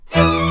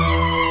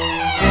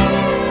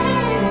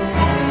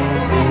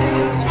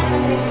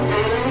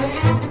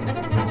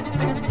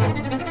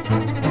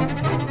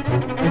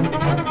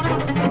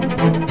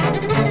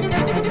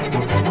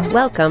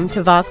Welcome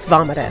to Vox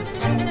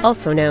Vomitus,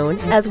 also known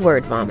as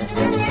Word Vomit.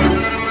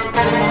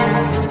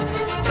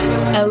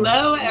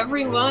 Hello,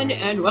 everyone,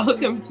 and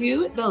welcome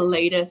to the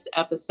latest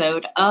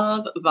episode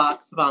of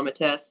Vox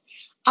Vomitus.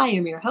 I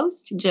am your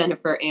host,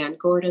 Jennifer Ann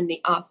Gordon, the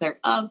author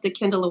of the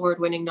Kindle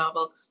Award-winning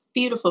novel,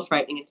 Beautiful,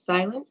 Frightening, and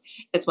Silent,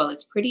 as well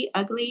as Pretty,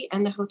 Ugly,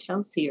 and the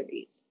Hotel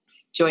series.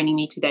 Joining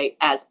me today,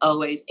 as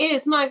always,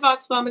 is my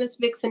Vox Vomitus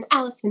vixen,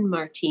 Allison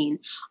Martine,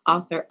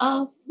 author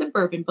of the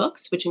Bourbon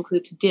books, which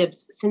includes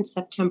Dibs, Since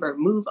September,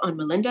 Move on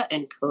Melinda,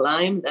 and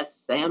Climb the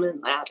Salmon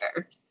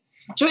Ladder.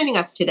 Joining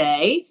us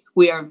today,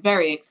 we are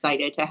very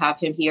excited to have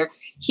him here.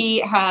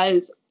 He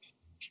has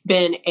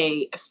been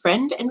a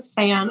friend and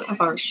fan of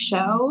our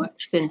show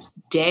since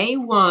day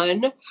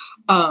one.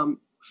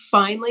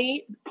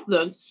 Finally,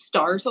 the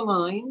stars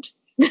aligned.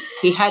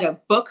 He had a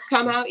book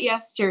come out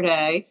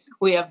yesterday.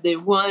 We have the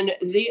one,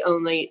 the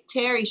only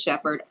Terry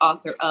Shepard,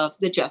 author of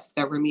the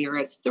Jessica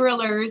Ramirez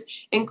thrillers,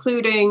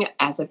 including,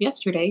 as of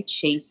yesterday,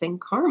 Chasing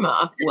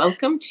Karma.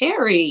 Welcome,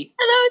 Terry.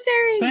 Hello,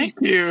 Terry. Thank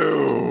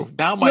you.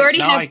 You already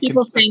have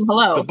people saying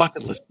hello. The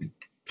bucket list.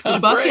 The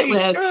bucket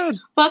list. Good.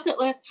 Bucket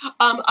list.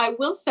 I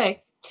will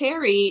say,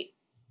 Terry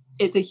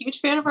is a huge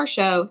fan of our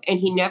show, and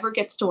he never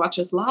gets to watch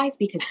us live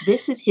because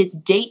this is his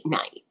date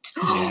night.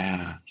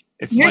 Yeah.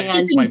 You're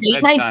taking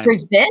date night for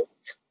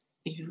this?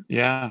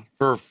 Yeah,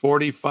 for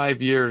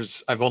 45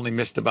 years, I've only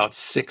missed about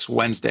 6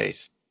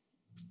 Wednesdays.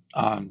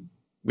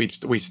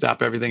 We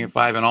stop everything at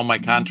 5, and all my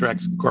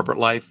contracts in corporate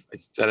life, I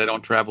said I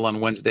don't travel on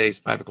Wednesdays,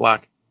 5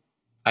 o'clock.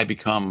 I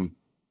become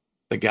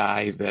the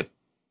guy that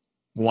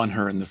won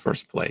her in the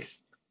first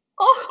place.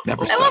 Oh, I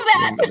love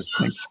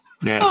that.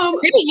 Yeah.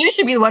 Maybe you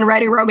should be the one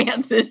writing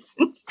romances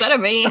instead of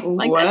me.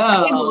 Like,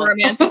 wow.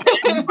 That's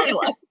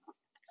romances.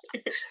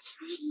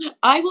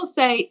 I will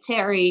say,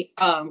 Terry,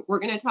 we're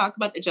going to talk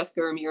about the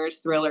Jessica Ramirez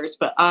thrillers,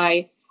 but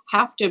I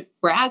have to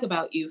brag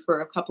about you for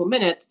a couple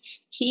minutes.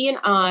 He and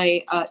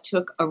I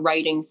took a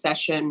writing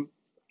session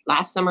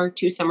last summer,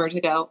 2 summers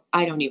ago.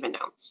 I don't even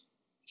know.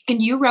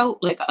 And you wrote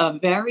like a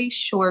very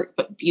short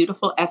but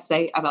beautiful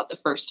essay about the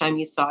first time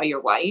you saw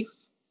your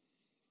wife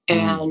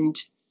and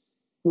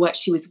what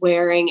she was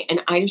wearing.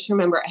 And I just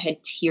remember I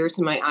had tears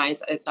in my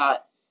eyes. I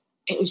thought,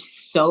 it was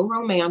so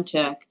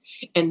romantic.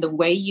 And the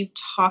way you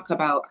talk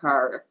about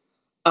her,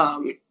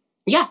 I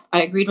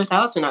agreed with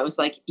Allison. I was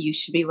like, you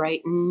should be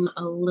writing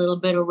a little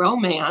bit of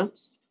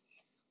romance.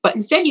 But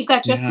instead, you've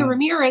got Jessica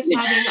Ramirez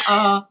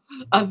having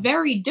a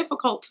very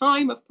difficult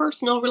time of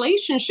personal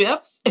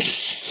relationships.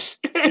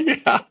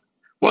 Yeah.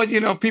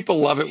 Well, people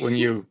love it when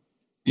you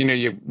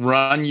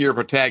run your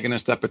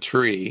protagonist up a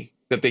tree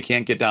that they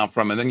can't get down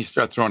from, and then you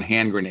start throwing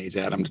hand grenades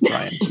at them to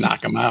try and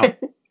knock them out.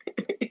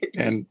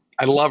 And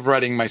I love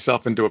writing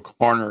myself into a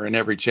corner in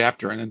every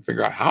chapter and then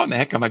figure out how in the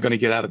heck am I going to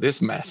get out of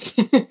this mess?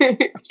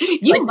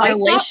 You like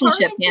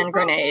relationship hand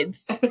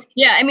grenades.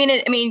 Yeah, I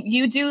mean,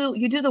 you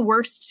do the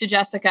worst to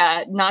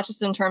Jessica, not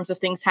just in terms of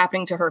things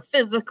happening to her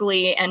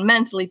physically and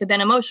mentally, but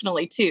then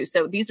emotionally too.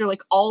 So these are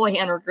like all the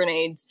hand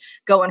grenades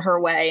going her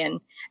way, and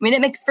I mean,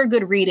 it makes for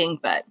good reading,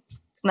 but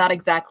it's not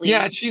exactly.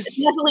 Yeah,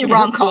 it's definitely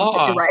rom-com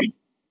that you're writing.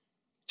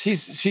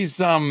 She's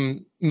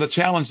the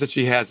challenge that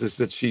she has is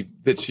that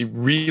she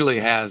really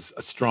has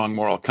a strong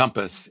moral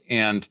compass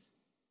and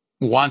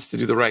wants to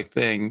do the right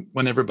thing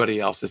when everybody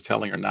else is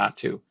telling her not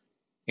to.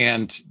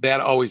 And that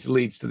always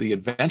leads to the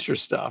adventure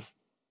stuff.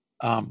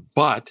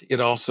 But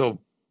it also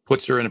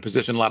puts her in a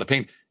position, a lot of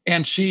pain.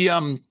 And she's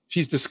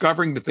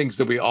discovering the things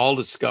that we all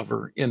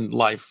discover in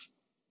life,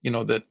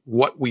 that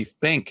what we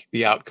think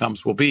the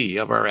outcomes will be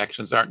of our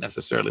actions aren't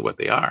necessarily what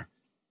they are.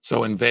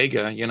 So in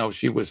Vega,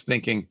 she was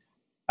thinking,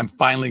 I'm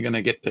finally going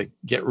to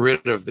get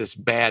rid of this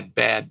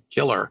bad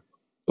killer.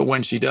 But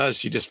when she does,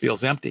 she just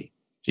feels empty.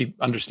 She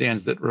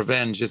understands that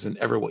revenge isn't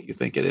ever what you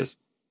think it is.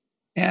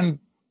 And,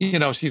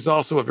 she's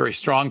also a very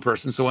strong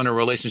person. So in her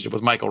relationship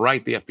with Michael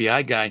Wright, the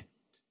FBI guy,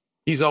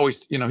 he's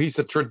always, he's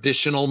a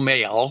traditional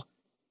male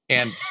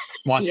and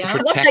wants to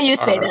protect her. That's how you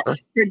say that.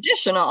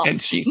 Traditional.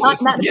 And she's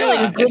not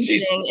necessarily a good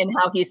thing in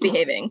how he's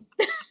behaving.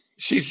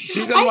 She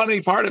doesn't want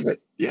any part of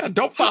it. Yeah,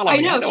 don't follow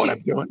me. I know what I'm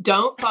doing.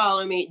 Don't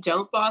follow me.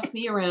 Don't boss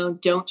me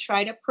around. Don't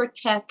try to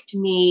protect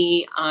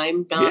me.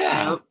 I'm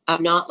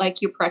not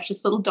like your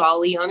precious little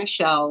dolly on a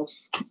shelf.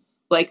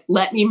 Like,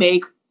 let me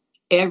make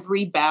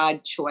every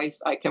bad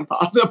choice I can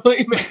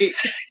possibly make.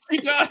 She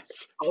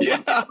does.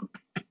 Yeah.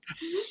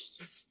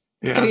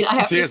 Yeah. I mean,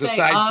 she has a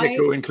sidekick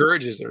who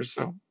encourages her.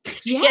 So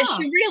yeah,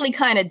 she really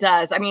kind of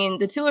does. I mean,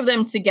 the two of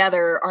them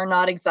together are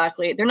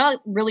they're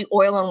not really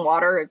oil and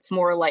water. It's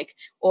more like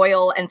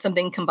oil and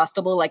something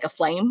combustible like a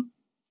flame.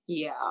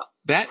 Yeah.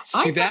 That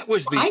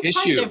was the issue.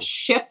 I kind of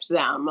shipped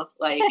them.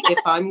 Like,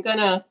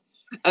 I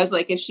was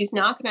like, if she's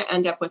not going to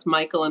end up with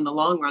Michael in the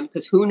long run,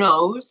 because who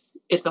knows?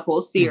 It's a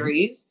whole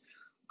series.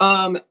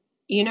 I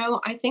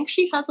think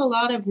she has a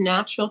lot of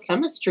natural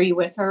chemistry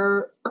with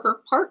her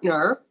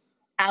partner.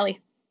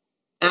 Allie.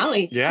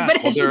 Yeah.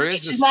 But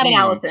she's not an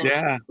Allison.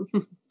 Yeah.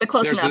 But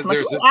close enough.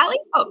 Allie?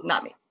 Oh,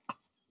 not me.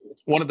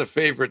 One of the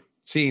favorite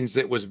scenes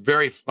that was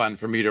very fun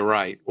for me to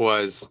write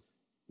was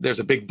there's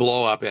a big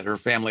blow up at her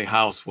family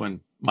house when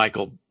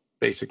Michael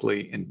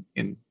basically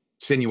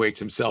insinuates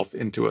himself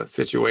into a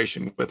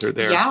situation with her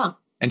there. Yeah.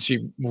 And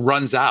she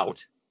runs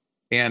out,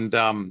 and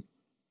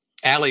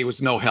Allie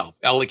was no help.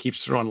 Allie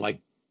keeps throwing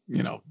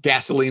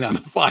gasoline on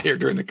the fire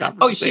during the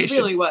conversation. Oh, she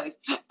really was.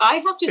 I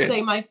have to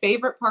say my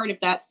favorite part of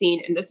that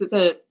scene, and this is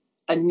a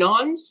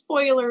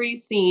non-spoilery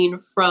scene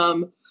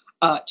from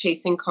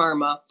Chasing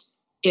Karma,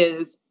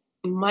 is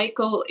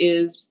Michael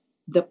is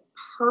the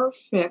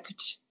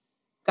perfect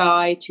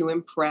guy to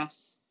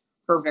impress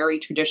her very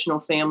traditional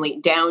family,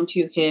 down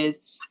to his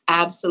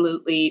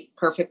absolutely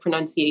perfect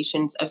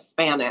pronunciations of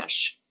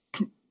Spanish,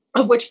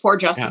 of which poor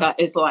Jessica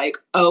is like,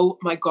 oh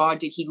my God,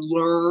 did he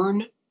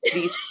learn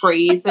these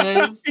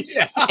phrases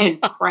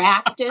and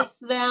practice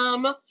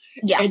them?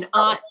 Yeah. And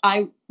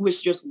I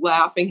was just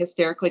laughing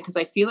hysterically because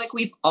I feel like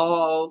we've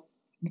all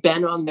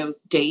been on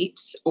those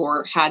dates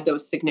or had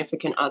those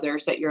significant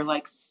others that you're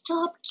like,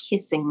 stop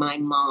kissing my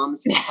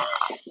mom's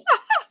ass.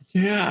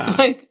 Yeah.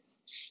 Like,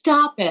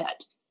 stop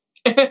it.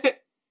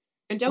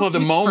 And don't the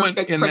moment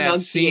in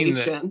that scene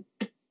that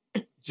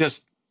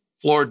just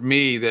floored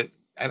me,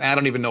 and I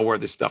don't even know where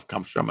this stuff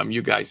comes from. I mean,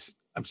 you guys,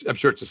 I'm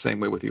sure it's the same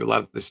way with you. A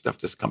lot of this stuff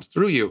just comes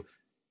through you.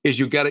 Is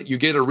you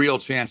get a real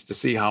chance to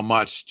see how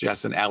much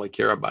Jess and Allie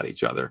care about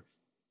each other.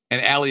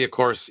 And Allie, of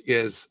course,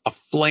 is a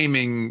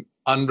flaming,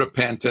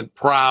 unrepentant,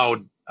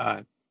 proud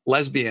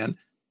lesbian.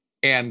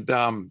 And,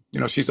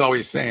 she's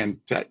always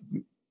saying to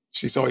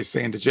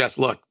Jess,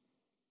 look,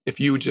 if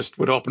you just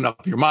would open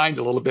up your mind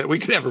a little bit, we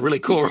could have a really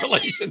cool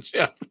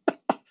relationship.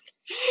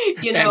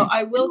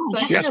 I will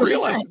say. Jess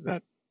realizes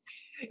that.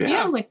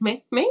 Yeah, like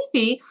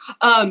maybe.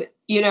 I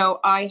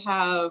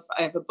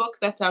have a book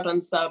that's out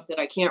on Sub that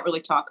I can't really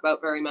talk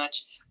about very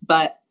much,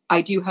 but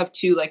I do have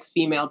two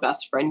female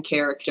best friend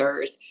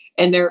characters.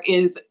 And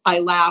I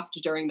laughed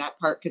during that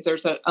part because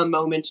there's a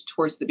moment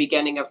towards the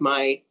beginning of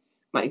my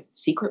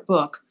secret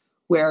book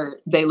where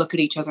they look at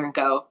each other and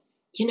go,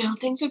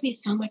 things would be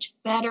so much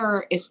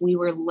better if we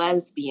were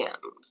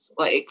lesbians.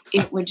 Like,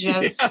 it would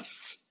just,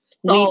 yes.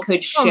 We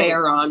could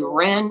share on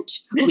rent.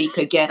 We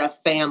could get a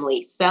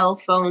family cell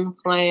phone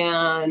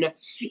plan.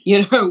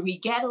 We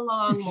get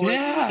along more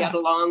than we get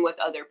along with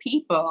other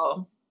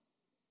people.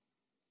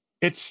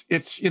 It's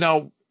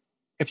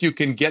if you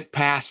can get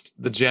past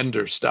the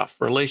gender stuff,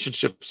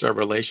 relationships are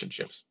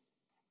relationships.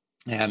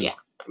 And,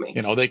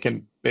 they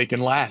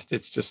can last.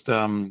 It's just,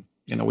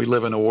 we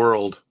live in a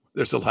world,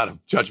 there's a lot of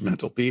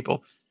judgmental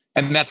people.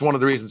 And that's one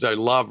of the reasons I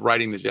love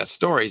writing the Jess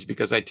stories,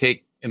 because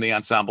in the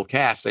ensemble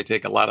cast, I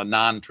take a lot of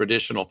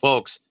non-traditional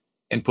folks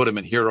and put them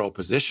in hero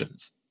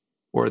positions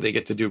where they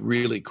get to do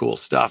really cool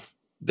stuff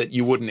that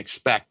you wouldn't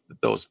expect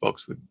that those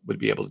folks would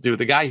be able to do.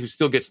 The guy who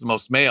still gets the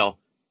most mail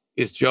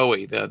is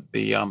Joey,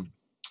 the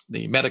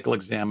medical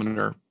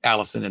examiner,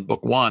 Allison, in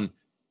book 1,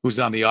 who's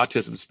on the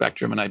autism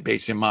spectrum. And I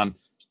base him on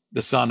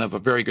the son of a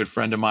very good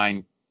friend of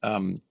mine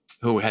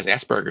who has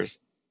Asperger's.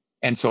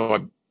 And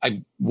so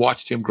I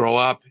watched him grow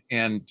up,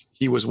 and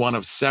he was one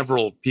of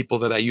several people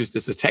that I used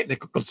as a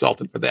technical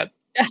consultant for that.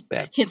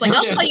 He's like,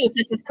 I'll tell you if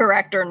this is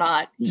correct or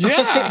not.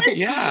 Yeah,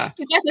 yeah.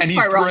 And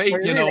he's great,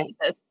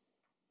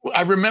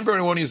 I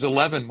remember when he was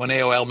 11, when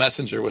AOL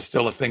Messenger was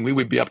still a thing, we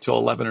would be up till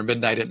 11 or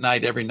midnight at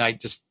night, every night,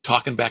 just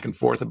talking back and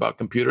forth about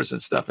computers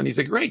and stuff. And he's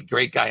a great,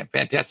 great guy, a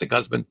fantastic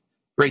husband,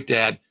 great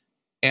dad.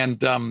 And,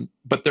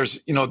 but there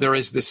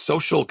is this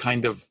social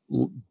kind of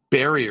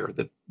barrier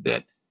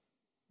that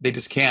they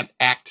just can't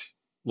act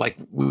like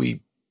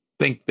we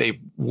think they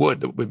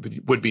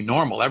would be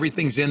normal.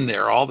 Everything's in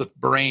there. All the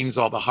brains,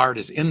 all the heart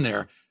is in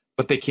there,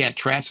 but they can't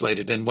translate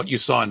it. And what you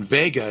saw in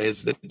Vega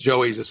is that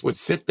Joey just would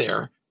sit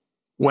there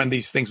when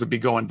these things would be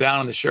going down,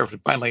 and the sheriff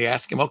would finally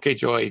ask him, okay,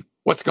 Joey,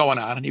 what's going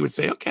on? And he would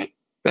say, okay,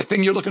 that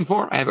thing you're looking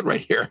for, I have it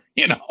right here.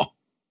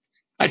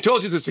 I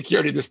told you the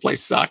security of this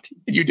place sucked,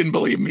 and you didn't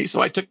believe me.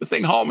 So I took the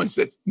thing home and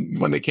said,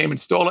 when they came and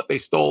stole it, they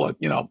stole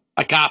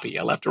a copy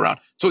I left around.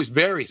 So he's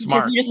very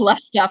smart. Because you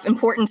just left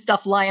important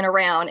stuff lying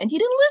around, and he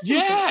didn't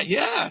listen.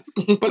 Yeah.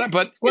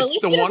 But well,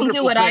 it's the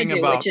wonderful thing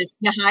about, which is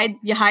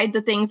you hide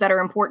the things that are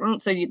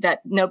important so that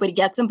nobody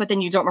gets them, but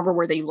then you don't remember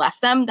where they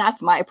left them.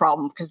 That's my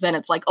problem, because then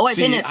it's like, oh, I've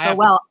been it so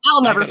well,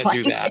 I'll never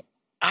find it.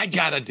 I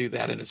gotta do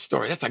that in a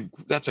story.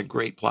 That's a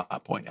great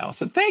plot point,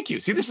 Allison. Thank you.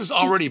 See, this has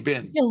already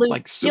been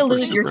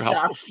super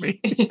helpful for me.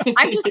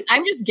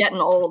 I'm just getting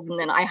old, and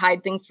then I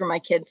hide things from my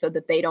kids so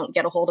that they don't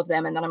get a hold of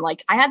them. And then I'm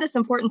like, I had this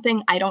important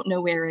thing. I don't know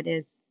where it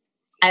is.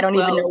 I don't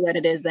even know what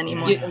it is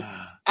anymore.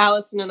 Yeah.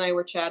 Allison and I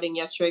were chatting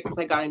yesterday because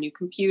I got a new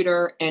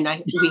computer, and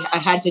I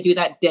had to do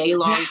that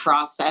day-long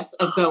process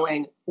of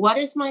going, what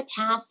is my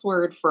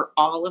password for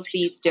all of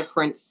these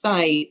different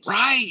sites?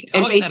 Right.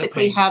 And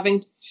basically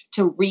having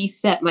to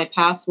reset my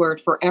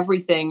password for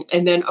everything.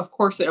 And then, of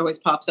course, it always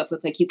pops up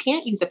with you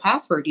can't use a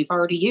password you've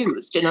already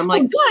used. And I'm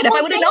like, good. If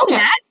I would have known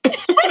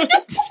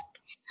that.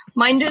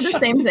 Mine do the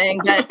same thing.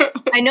 That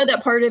I know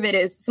that part of it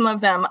is some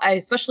of them, I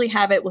especially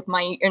have it with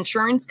my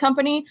insurance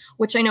company,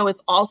 which I know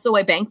is also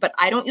a bank, but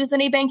I don't use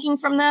any banking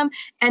from them.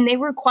 And they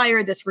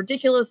require this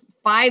ridiculous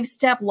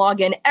 5-step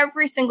login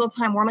every single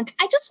time where I'm like,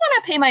 I just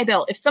want to pay my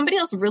bill. If somebody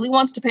else really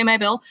wants to pay my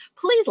bill,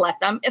 please let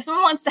them. If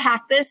someone wants to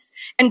hack this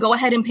and go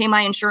ahead and pay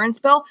my insurance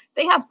bill,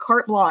 they have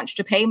carte blanche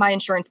to pay my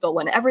insurance bill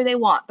whenever they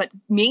want. But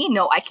me,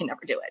 no, I can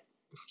never do it.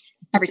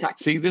 Every time.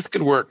 See, this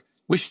could work.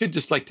 We should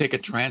just like take a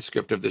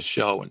transcript of this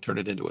show and turn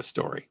it into a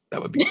story.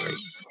 That would be great.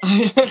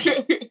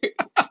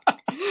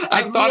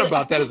 I've thought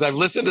about that as I've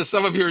listened to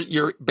some of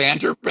your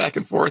banter back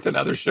and forth and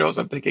other shows.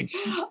 I'm thinking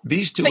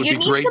these two would be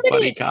great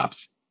buddy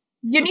cops.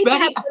 You need to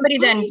have somebody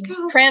then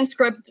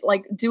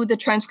do the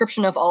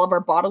transcription of all of our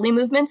bodily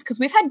movements, because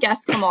we've had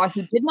guests come on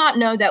who did not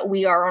know that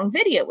we are on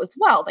video as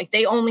well. Like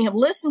they only have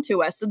listened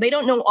to us, so they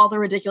don't know all the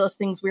ridiculous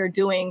things we're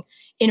doing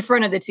in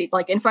front of the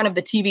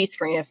TV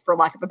screen, if for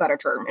lack of a better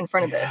term, in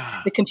front of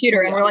the computer.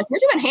 And we're like, we're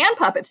doing hand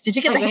puppets. Did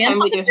you get the hand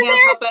puppets? The time we do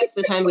hand puppets,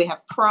 the time we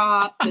have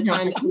props, the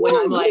time when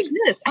I'm like,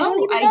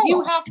 I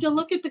do have to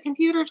look at the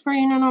computer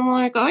screen, and I'm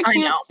like, I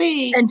can't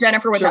see. And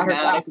Jennifer without her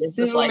glasses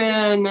is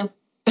like.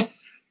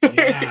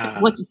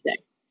 Yeah. What you say?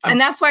 And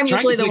that's why I'm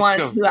usually the one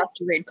who has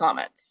to read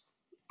comments.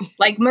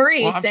 Like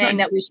Marie saying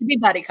that we should be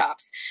buddy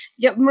cops.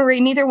 Yep, Marie,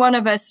 neither one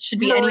of us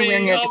should be anywhere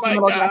near the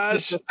criminal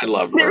justice system. I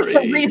love Marie. There's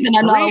a reason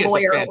I'm not a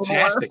lawyer. Marie is a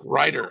fantastic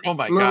writer. Oh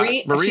my God.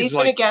 She's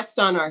been a guest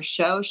on our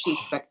show. She's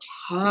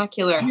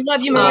spectacular. I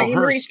love you, Marie.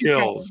 Her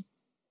skills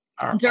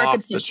are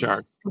off the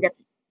charts.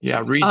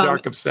 Yeah, read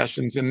Dark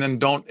Obsessions, and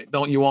then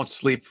you won't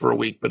sleep for a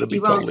week, but it'll be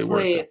totally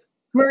worth it.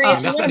 Marie,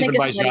 that's not even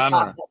by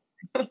genre.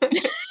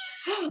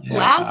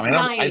 Last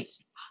night,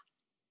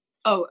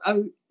 I was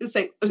going to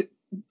say,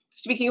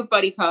 speaking of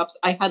buddy cops,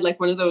 I had like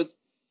one of those,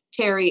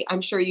 Terry,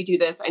 I'm sure you do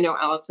this. I know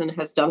Allison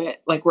has done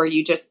it, like where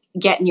you just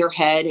get in your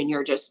head and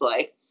you're just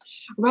like,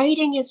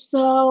 writing is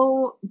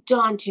so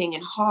daunting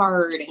and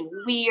hard and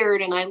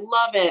weird and I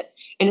love it.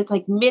 And it's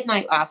like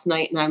midnight last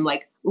night and I'm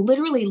like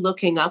literally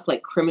looking up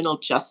like criminal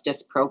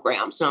justice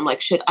programs. And I'm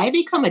like, should I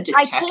become a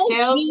detective? I told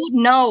you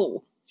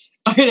no.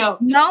 I know.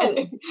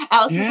 No.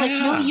 Alice was like,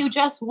 no, you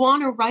just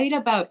want to write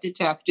about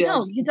detectives.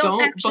 No, you don't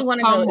actually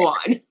want to become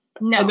one.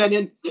 No. And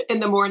then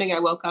in the morning I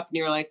woke up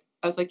and I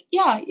was like,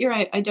 yeah, you're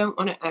right. I don't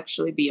want to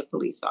actually be a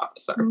police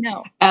officer.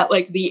 No. At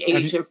like the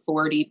age of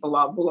 40,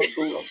 blah, blah,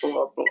 blah,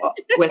 blah,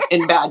 blah,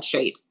 in bad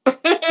shape.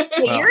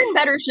 You're in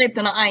better shape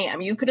than I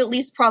am. You could at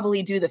least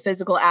probably do the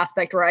physical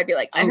aspect where I'd be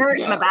like, I hurt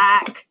my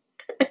back.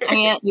 I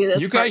can't do this.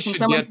 You guys should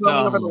get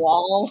over the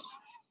wall.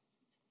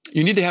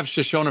 You need to have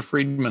Shoshona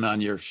Friedman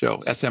on your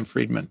show, SM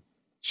Friedman.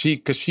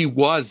 Because she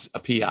was a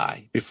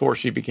PI before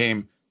she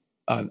became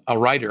a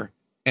writer,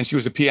 and she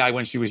was a PI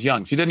when she was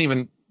young.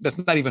 That's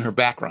not even her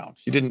background.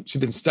 She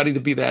didn't study to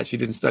be that. She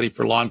didn't study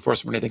for law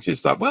enforcement or anything. She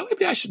just thought, well,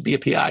 maybe I should be a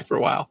PI for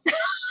a while.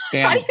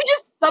 And how do you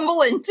just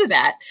stumble into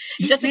that?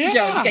 Jessica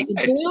Jones, get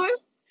your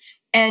booze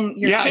and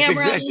your camera.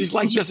 Exactly. She's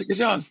like Jessica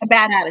Jones. A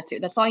bad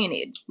attitude. That's all you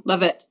need.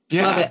 Love it.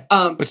 Yeah. Love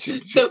it. But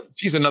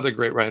she's another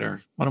great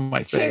writer. One of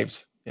my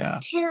faves. Yeah.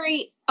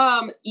 Terry,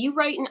 you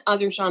write in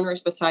other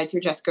genres besides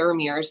your Jessica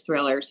Ramirez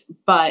thrillers,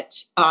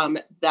 but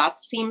that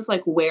seems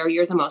like where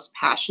you're the most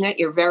passionate.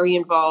 You're very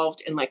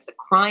involved in like the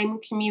crime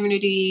writing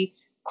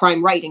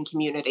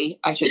community.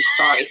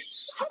 Sorry.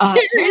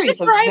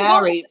 Terry's a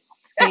very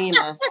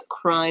famous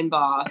crime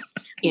boss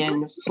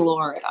in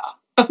Florida.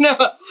 No.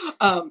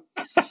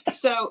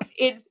 So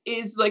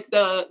is like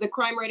the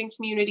crime writing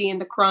community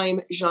and the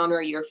crime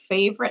genre your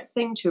favorite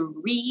thing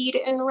to read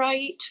and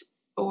write,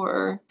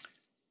 or?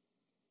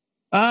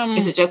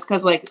 Is it just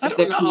because like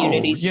the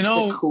community's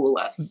the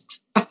coolest?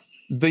 I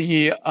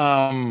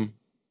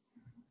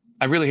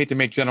really hate to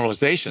make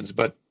generalizations,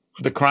 but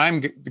the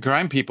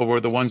crime people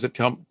were the ones that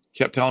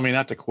kept telling me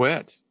not to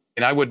quit.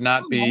 And I would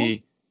not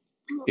be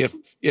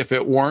if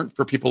it weren't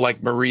for people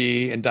like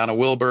Marie and Donna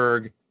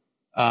Wilberg,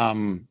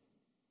 and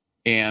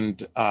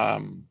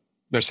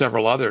there's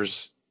several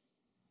others.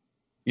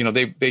 You know,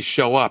 they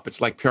show up.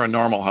 It's like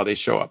Paranormal how they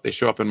show up. They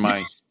show up in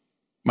my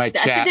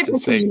chat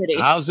and say, community.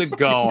 How's it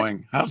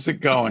going? How's it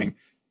going?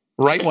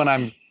 Right when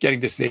I'm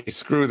getting to say,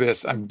 screw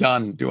this, I'm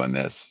done doing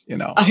this. You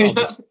know, I'll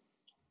just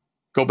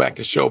go back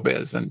to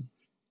showbiz.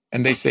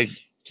 And they say,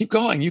 keep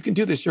going. You can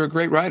do this. You're a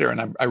great writer.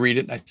 And I read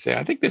it and I say,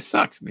 I think this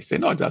sucks. And they say,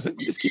 no, it doesn't.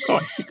 You just keep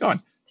going, keep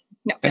going.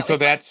 No, so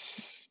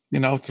that's,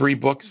 3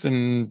 books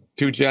and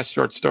 3 Jess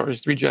short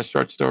stories. Going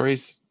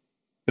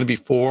to be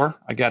 4.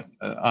 I got,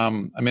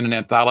 I'm in an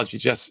anthology.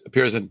 Jess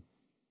appears in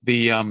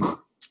the,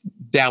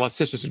 Dallas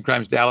Sisters in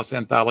Crimes Dallas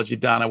anthology.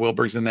 Donna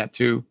Wilberg's in that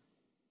too.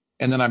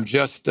 And then I'm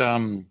just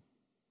I'm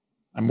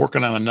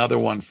working on another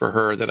one for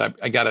her that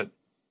I got it.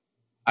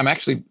 I'm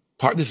actually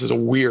this is a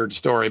weird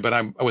story, but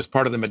I was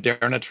part of the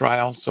Moderna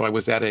trial. So I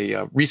was at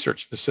a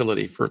research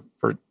facility for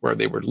where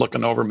they were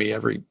looking over me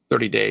every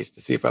 30 days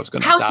to see if I was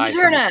going to die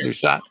from this new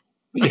shot.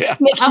 Yeah.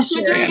 House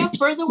Moderna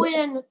for the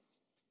win.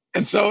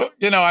 And so,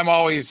 I'm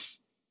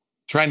always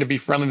trying to be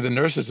friendly to the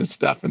nurses and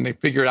stuff. And they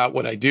figured out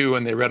what I do.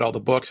 And they read all the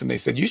books and they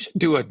said, you should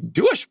do a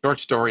short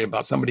story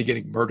about somebody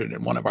getting murdered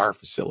in one of our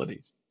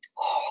facilities.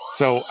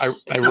 So I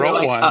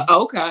wrote one.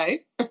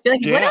 Okay. You're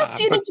like, what else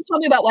do you need to tell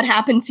me about what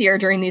happens here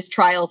during these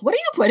trials? What are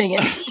you putting in?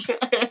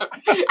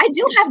 I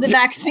do have the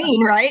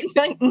vaccine, right?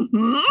 Like,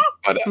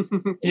 But,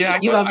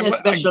 you have this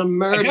special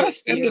murder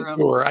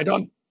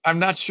serum. I'm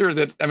not sure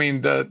that, I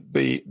mean,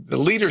 the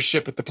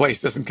leadership at the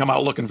place doesn't come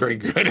out looking very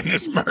good in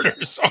this murder.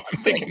 So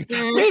I'm thinking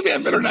maybe I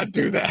better not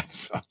do that.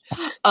 So,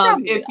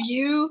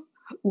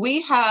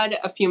 we had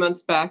a few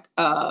months back,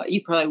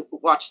 you probably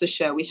watched the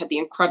show. We had the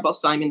incredible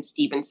Simon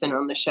Stevenson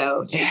on the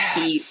show.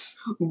 Yes.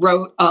 He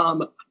wrote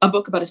a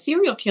book about a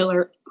serial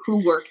killer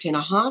who worked in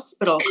a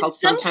hospital called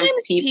Sometimes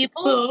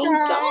People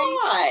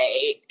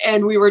Die.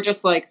 And we were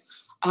just like,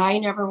 I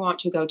never want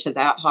to go to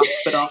that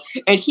hospital.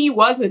 And he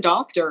was a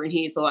doctor, and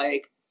he's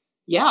like,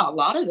 yeah, a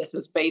lot of this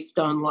is based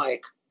on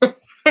like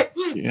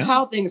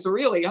how things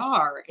really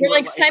are. And you're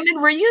like,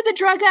 Simon, were you the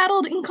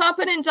drug-addled,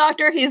 incompetent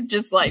doctor? He's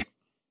just like,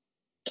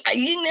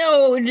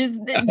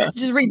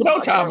 just read the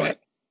book. Comment.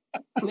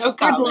 No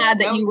comment. I'm glad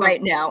that you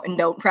write now and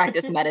don't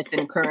practice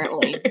medicine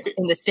currently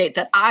in the state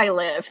that I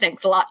live.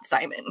 Thanks a lot,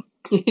 Simon.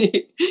 So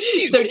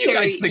you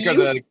guys think of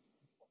the...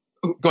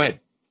 Go ahead.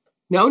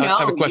 No. I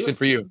have a question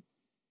for you.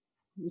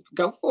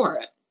 Go for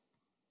it.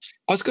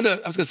 I was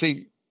gonna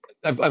say,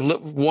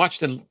 I've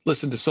watched and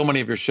listened to so many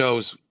of your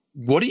shows.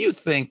 What do you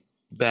think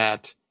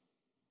that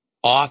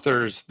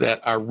authors that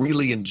are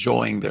really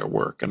enjoying their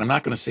work, and I'm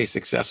not going to say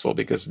successful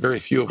because very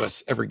few of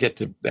us ever get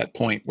to that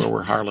point where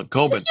we're Harlan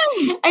Coben.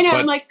 I know.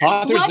 I'm like,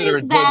 authors that are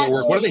enjoying their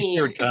work, what do they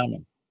share in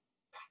common?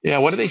 Yeah,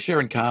 what do they share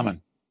in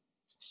common?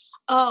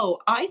 Oh,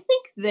 I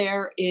think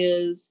there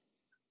is,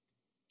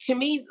 to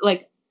me,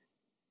 like,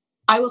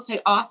 I will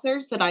say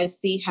authors that I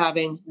see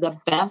having the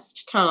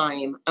best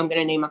time. I'm going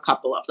to name a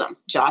couple of them.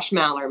 Josh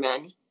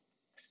Malerman,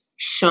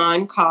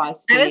 Sean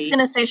Cosby. I was going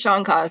to say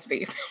Sean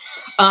Cosby.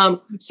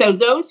 So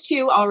those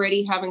two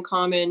already have in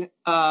common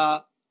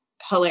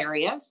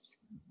hilarious,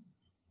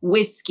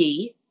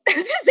 whiskey. I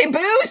was going to say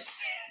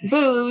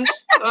booze.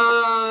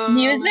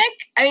 Music.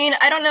 I mean,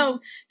 I don't know.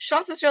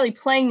 Sean's necessarily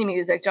playing the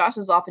music. Josh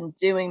is often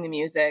doing the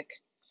music.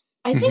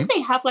 I think they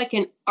have like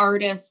an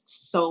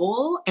artist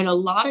soul. And a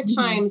lot of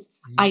times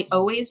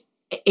we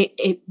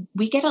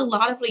get a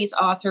lot of these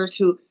authors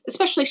who,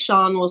 especially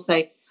Sean, will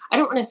say, I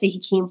don't want to say he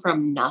came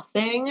from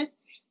nothing,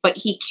 but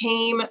he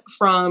came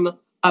from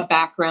a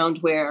background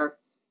where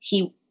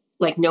he,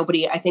 like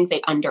nobody, I think they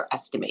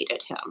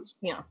underestimated him.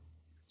 Yeah.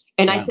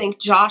 And I think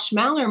Josh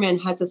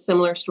Malerman has a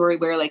similar story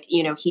where, like,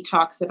 you know, he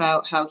talks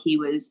about how he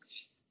was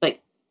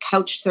like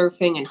couch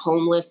surfing and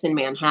homeless in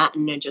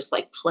Manhattan and just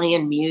like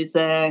playing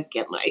music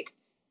and like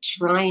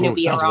trying to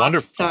be a rock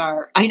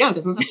star. I know.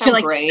 Doesn't that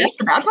sound great? That's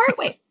the bad part.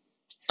 Wait.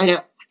 I know.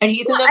 And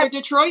he's another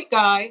Detroit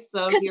guy.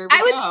 So here we go.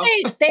 I would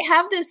say they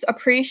have this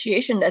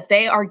appreciation that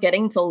they are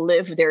getting to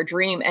live their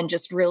dream and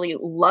just really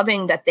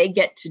loving that they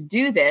get to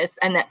do this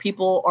and that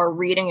people are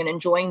reading and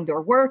enjoying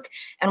their work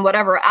and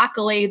whatever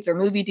accolades or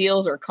movie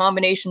deals or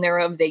combination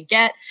thereof they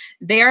get.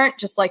 They aren't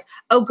just like,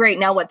 oh, great,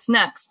 now what's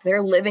next?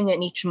 They're living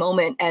in each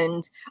moment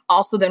and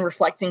also then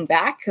reflecting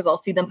back because I'll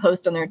see them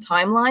post on their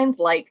timelines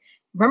like,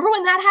 remember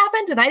when that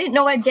happened and I didn't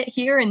know I'd get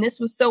here and this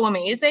was so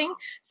amazing.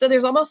 So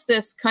there's almost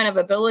this kind of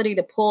ability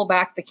to pull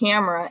back the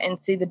camera and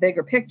see the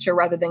bigger picture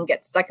rather than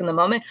get stuck in the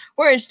moment.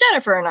 Whereas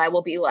Jennifer and I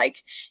will be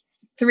like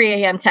 3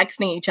 a.m.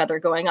 texting each other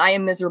going, I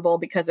am miserable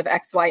because of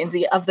X, Y, and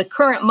Z of the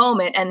current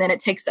moment. And then it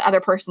takes the other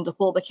person to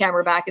pull the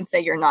camera back and say,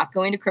 you're not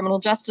going to criminal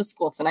justice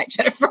school tonight,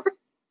 Jennifer.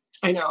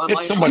 I know.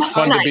 It's so much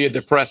fun to be a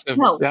depressive.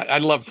 No. I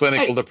love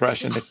clinical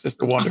depression. It's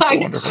just a wonderful,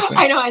 wonderful thing.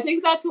 I know. I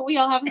think that's what we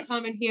all have in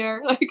common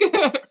here. Like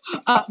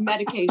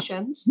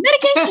medications.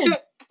 Medication.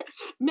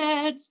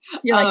 Meds.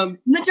 You're like,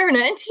 Moderna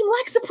and Team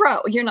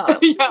Lexapro. You're not.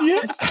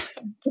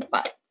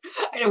 I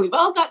know. We've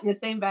all gotten the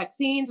same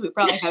vaccines. We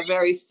probably have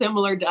very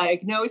similar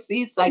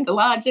diagnoses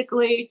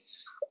psychologically.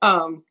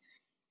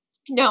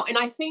 No, and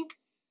I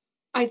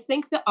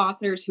think the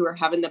authors who are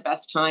having the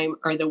best time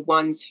are the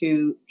ones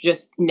who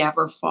just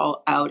never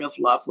fall out of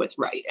love with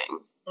writing.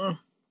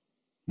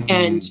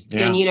 And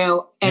you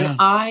know, and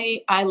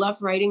I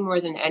love writing more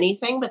than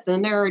anything, but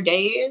then there are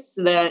days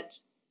that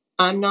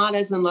I'm not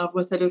as in love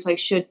with it as I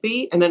should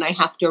be. And then I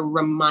have to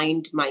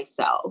remind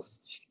myself.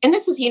 And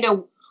this is, you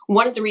know,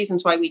 one of the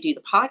reasons why we do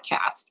the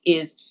podcast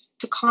is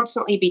to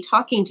constantly be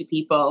talking to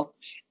people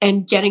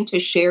and getting to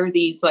share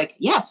these, like,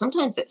 yeah,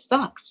 sometimes it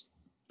sucks.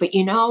 But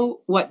you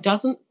know what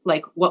doesn't,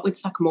 like, what would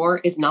suck more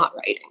is not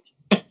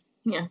writing.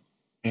 Yeah.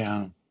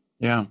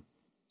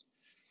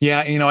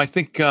 You know, I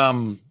think,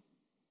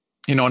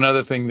 you know,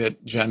 another thing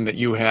that, Jen, that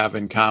you have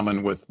in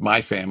common with my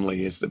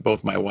family is that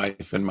both my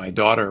wife and my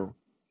daughter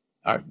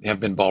have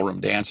been ballroom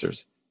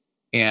dancers.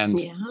 And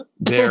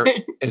there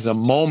is a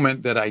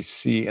moment that I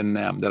see in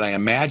them that I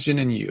imagine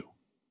in you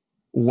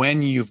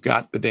when you've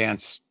got the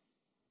dance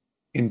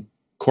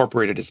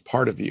incorporated as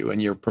part of you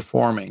and you're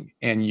performing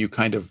and you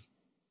kind of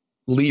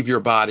leave your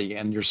body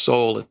and your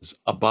soul is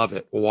above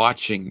it,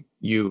 watching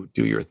you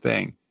do your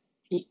thing.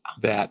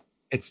 That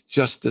it's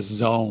just a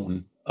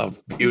zone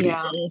of beauty.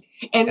 Yeah.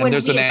 And when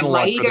there's an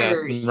analog writers, for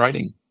that in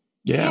writing.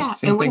 Yeah.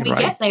 And when we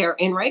get there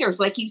in writers,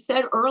 like you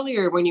said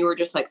earlier, when you were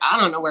just like, I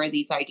don't know where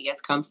these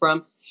ideas come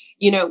from.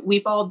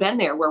 We've all been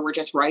there where we're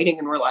just writing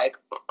and we're like,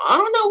 I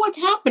don't know what's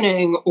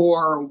happening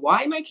or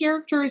why my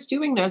character is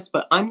doing this,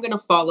 but I'm going to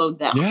follow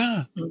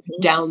them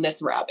down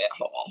this rabbit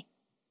hole.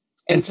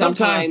 And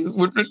sometimes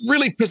what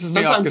really pisses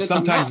me off, because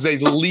sometimes they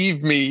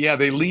leave me. Yeah,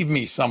 they leave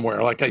me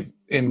somewhere. Like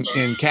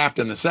in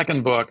Captain, the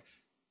second book,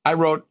 I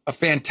wrote a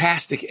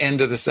fantastic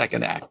end of the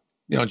second act.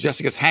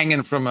 Jessica's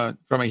hanging from a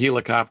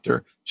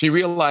helicopter. She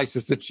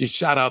realizes that she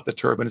shot out the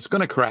turbine. It's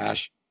going to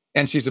crash.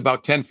 And she's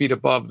about 10 feet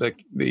above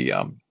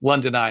the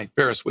London Eye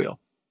Ferris wheel.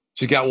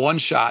 She's got one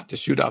shot to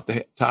shoot out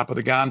the top of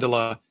the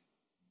gondola,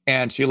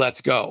 and she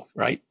lets go,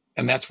 right?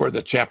 And that's where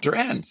the chapter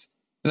ends.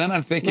 And then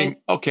I'm thinking,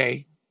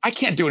 okay, I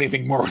can't do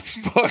anything more with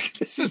this book.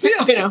 This is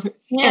it.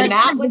 And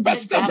that was the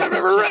best stuff I've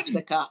ever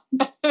written.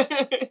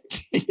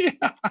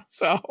 Yeah,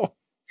 so...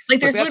 Like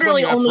there's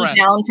literally only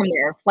down from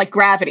there, like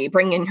gravity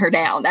bringing her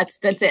down. That's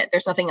it.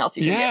 There's nothing else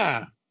you can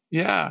do.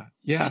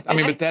 Yeah. I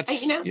mean, but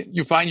that's,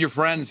 you find your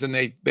friends and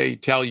they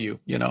tell you,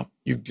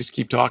 you just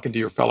keep talking to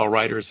your fellow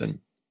writers and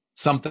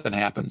something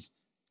happens.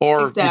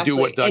 Or you do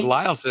what Doug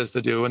Lyle says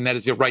to do, and that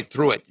is you write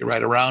through it, you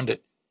write around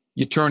it,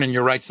 you turn and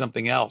you write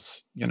something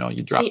else. You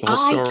drop the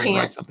whole story and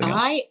write something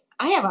else.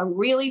 I have a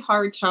really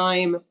hard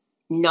time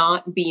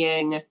not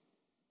being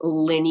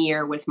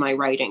linear with my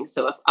writing.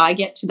 So if I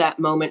get to that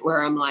moment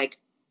where I'm like,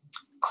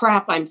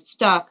 crap, I'm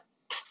stuck,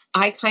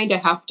 I kind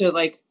of have to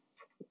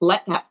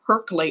let that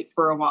percolate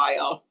for a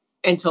while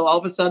until all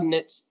of a sudden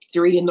it's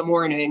 3 a.m.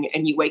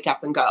 and you wake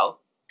up and go,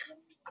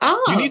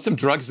 oh. You need some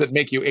drugs that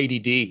make you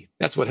ADD.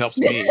 That's what helps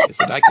me. Is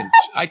that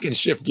I can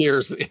shift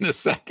gears in a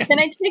second. Can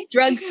I take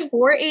drugs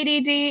for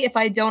ADD if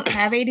I don't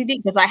have ADD?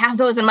 Because I have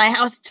those in my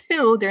house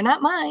too. They're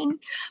not mine,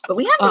 but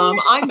we have them.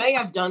 I may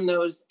have done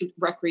those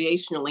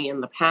recreationally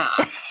in the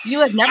past. You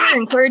have never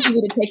encouraged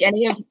me to take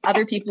any of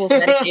other people's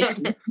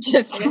medication.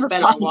 It's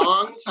been a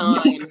long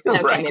time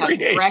since I have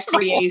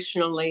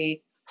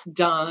recreationally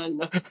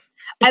done.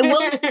 I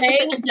will say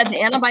that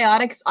the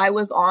antibiotics I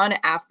was on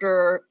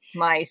after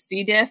my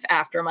C. diff,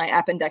 after my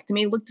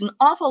appendectomy, looked an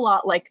awful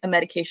lot like a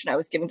medication I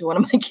was giving to one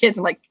of my kids.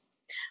 I'm like,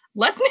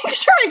 let's make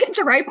sure I get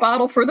the right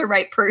bottle for the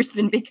right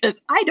person,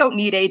 because I don't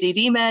need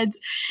ADD meds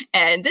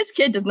and this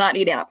kid does not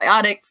need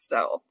antibiotics.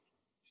 So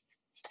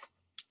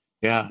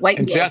yeah.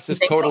 And Jess is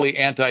totally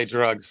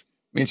anti-drugs.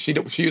 I mean, she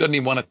doesn't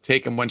even want to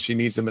take them when she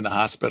needs them in the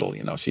hospital.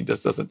 She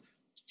just doesn't.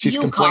 She's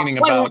complaining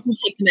about. Why won't you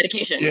take the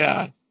medication?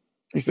 Yeah.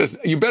 He says,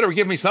 you better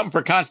give me something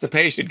for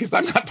constipation because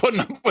I'm not putting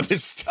up with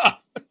this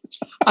stuff.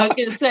 I was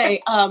going to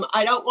say,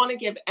 I don't want to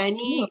give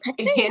any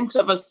hint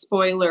of a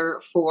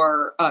spoiler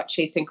for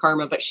Chasing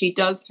Karma, but she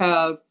does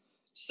have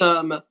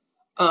some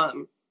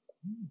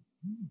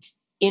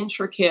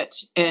intricate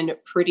and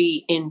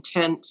pretty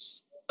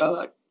intense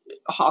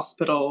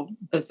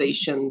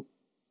hospitalization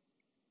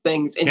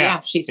things.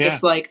 And she's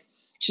just like,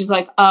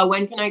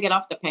 when can I get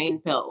off the pain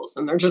pills?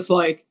 And they're just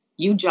like,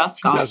 you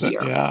just got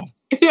here. Yeah.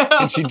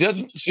 And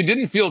she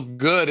didn't feel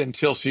good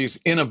until she's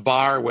in a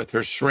bar with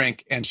her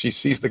shrink and she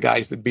sees the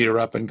guys that beat her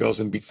up and goes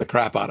and beats the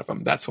crap out of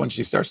them. That's when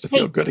she starts to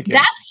feel good again.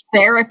 That's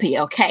therapy,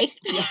 okay?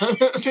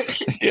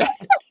 Yeah.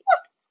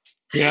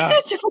 Yeah.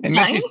 And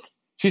then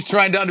she's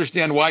trying to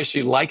understand why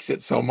she likes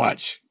it so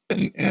much.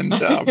 And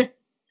her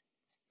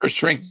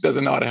shrink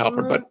doesn't know how to help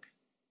her. But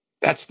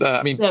that's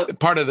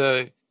part of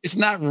it's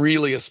not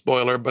really a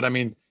spoiler, but I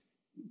mean,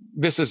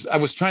 I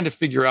was trying to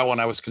figure out when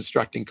I was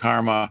constructing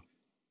Karma,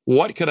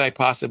 what could I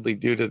possibly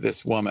do to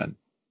this woman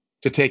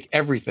to take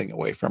everything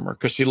away from her?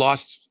 Because she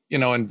lost,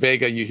 in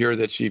Vega, you hear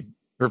that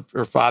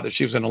her father,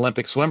 she was an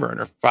Olympic swimmer and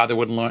her father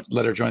wouldn't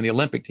let her join the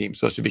Olympic team.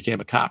 So she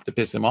became a cop to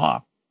piss him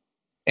off.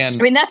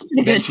 And that's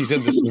pretty good. She's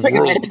in this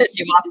world. To piss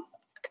you off.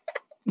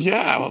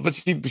 Yeah. Well, but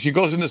she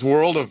goes in this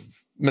world of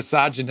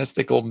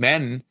misogynistical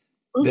men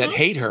that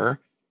hate her.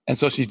 And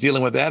so she's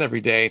dealing with that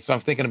every day. So I'm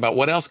thinking about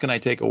what else can I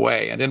take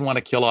away? I didn't want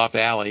to kill off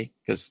Allie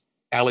because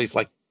Allie's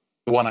like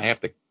the one I have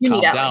to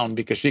calm down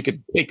because she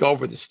could take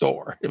over the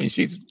store. I mean,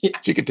 she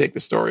could take the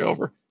story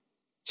over.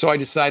 So I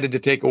decided to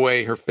take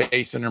away her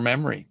face and her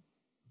memory.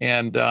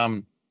 And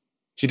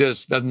she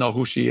doesn't know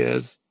who she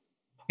is.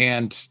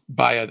 And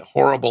by a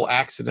horrible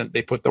accident,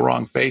 they put the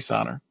wrong face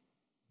on her.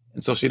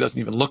 And so she doesn't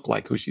even look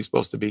like who she's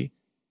supposed to be.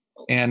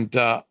 And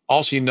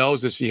all she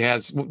knows is she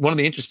has one of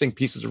the interesting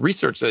pieces of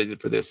research that I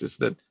did for this is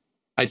that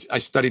I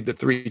studied the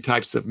 3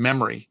 types of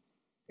memory,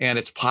 and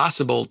it's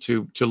possible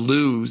to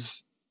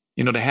lose,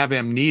 to have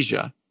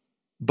amnesia,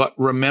 but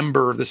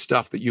remember the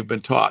stuff that you've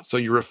been taught. So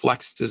your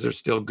reflexes are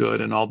still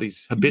good and all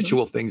these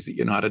habitual things that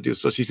you know how to do.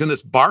 So she's in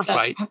this bar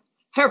fight.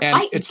 Her and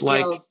fight it's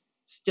like,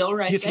 still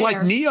right it's there.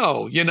 like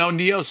Neo,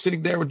 Neo's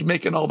sitting there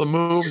making all the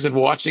moves and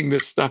watching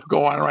this stuff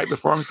go on right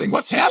before him saying,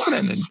 what's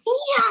happening? And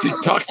she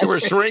talks to her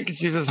shrink and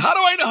she says, how do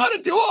I know how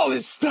to do all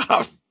this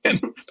stuff?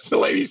 And the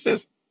lady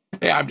says,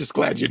 hey, I'm just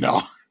glad you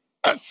know.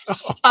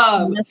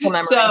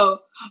 So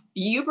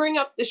you bring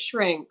up the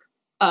shrink.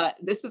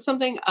 This is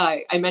something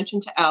I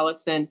mentioned to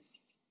Allison.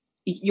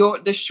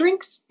 the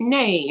shrink's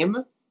name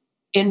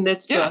in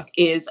this book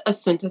is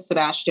Assunta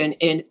Sebastian,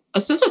 and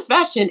Assunta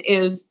Sebastian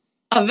is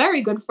a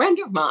very good friend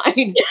of mine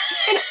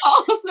and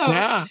also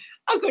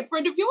a good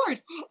friend of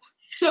yours.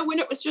 So when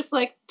it was just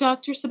like,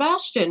 Dr.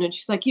 Sebastian, and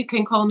she's like, you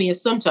can call me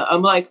Assunta.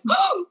 I'm like,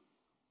 oh,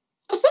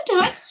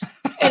 Assunta.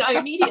 And I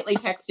immediately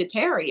texted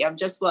Terry. I'm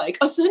just like,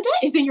 Assunta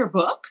is in your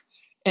book?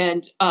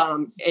 And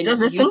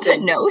does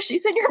Assunta know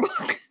she's in your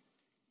book?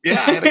 Yeah,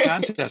 I had a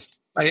contest.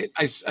 I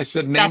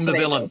said, name the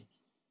villain.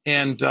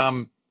 And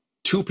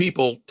 2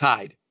 people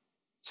tied.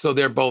 So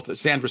they're both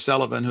Sandra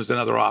Sullivan, who's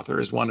another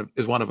author, is one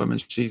of them,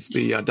 and she's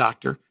the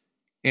doctor,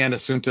 and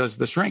Assunta's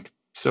the shrink.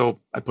 So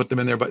I put them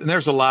in there. And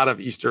there's a lot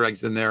of Easter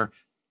eggs in there.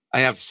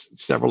 I have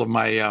several of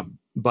my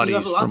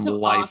buddies from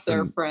life,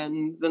 author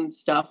friends and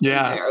stuff.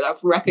 Yeah, in there.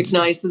 I've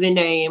recognized the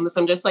names.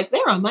 I'm just like,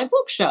 they're on my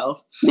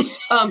bookshelf.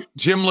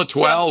 Jim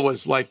Latwell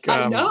was like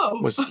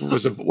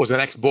was an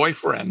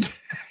ex-boyfriend.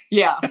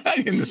 Yeah,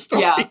 in the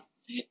story. Yeah.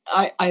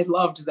 I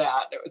loved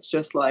that. It was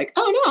just like,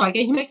 oh no,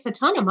 he makes a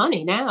ton of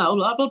money now,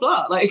 blah, blah,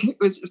 blah. Like it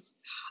was just,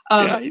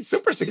 he's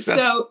super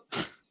successful.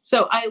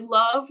 So I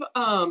love,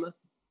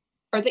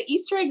 are the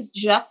Easter eggs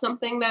just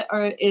something that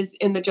is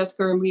in the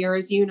Jessica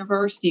Ramirez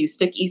universe? Do you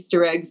stick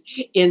Easter eggs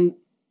in,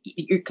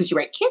 because you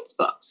write kids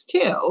books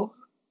too?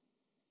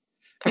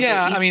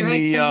 I mean,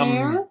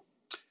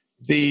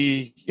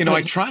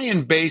 I try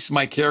and base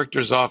my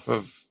characters off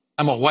of,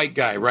 I'm a white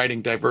guy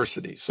writing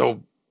diversity.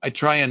 So I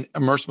try and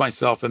immerse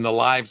myself in the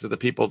lives of the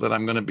people that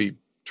I'm going to be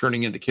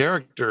turning into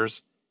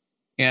characters.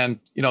 And,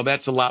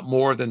 that's a lot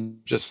more than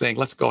just saying,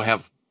 let's go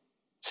have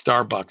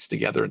Starbucks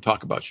together and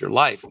talk about your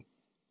life.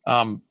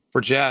 For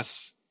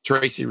Jess,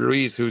 Tracy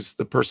Ruiz, who's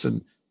the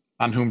person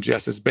on whom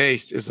Jess is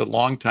based, is a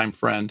longtime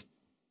friend.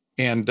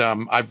 And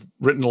I've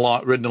ridden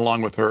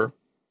along with her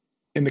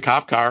in the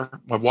cop car.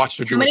 I've watched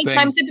her do How many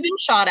times have you been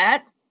shot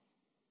at?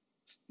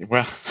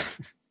 Well...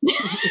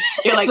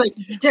 You're like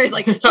Terry's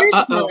like, here's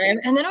time,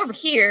 and then over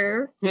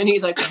here, and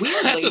he's like,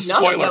 weirdly, none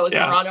of those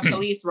are on a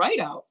police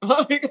write-out.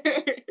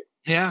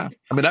 Yeah,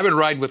 I mean, I've been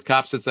riding with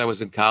cops since I was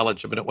in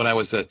college. I mean, when I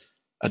was a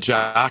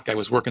jock, I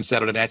was working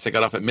Saturday nights. I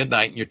got off at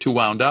midnight, and you're too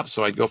wound up,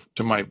 so I'd go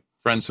to my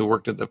friends who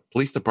worked at the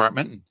police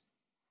department,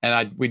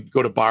 and we'd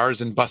go to bars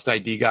and bust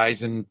ID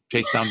guys and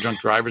chase down drunk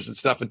drivers and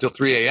stuff until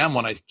 3 a.m.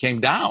 when I came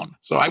down.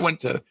 So I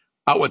went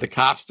out with the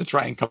cops to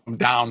try and come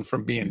down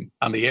from being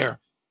on the air.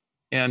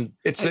 And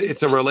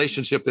it's a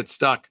relationship that's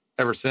stuck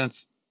ever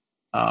since.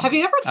 Have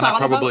you ever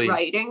thought about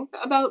writing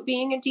about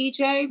being a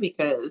DJ?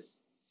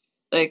 Because,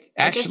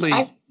 actually,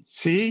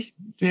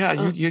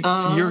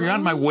 you're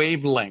on my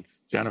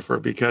wavelength, Jennifer.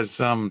 Because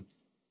I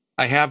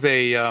have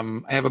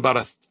about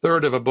a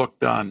third of a book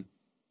done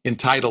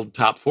entitled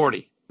Top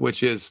 40,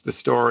 which is the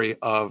story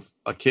of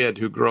a kid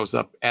who grows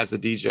up as a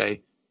DJ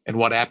and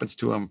what happens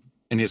to him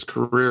in his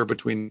career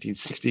between the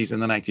 1960s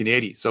and the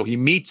 1980s. So he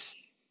meets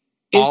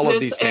all of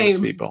these famous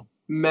people.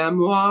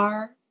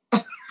 Memoir,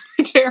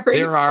 Terry?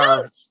 There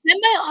are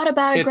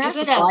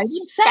semi-autobiographical.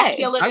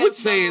 I would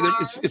say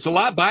that it's a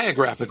lot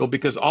biographical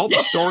because all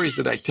the stories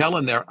that I tell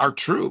in there are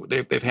true.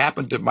 They've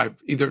happened to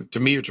either to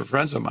me or to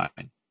friends of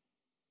mine,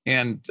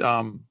 and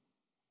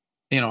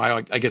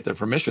I get their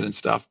permission and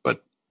stuff.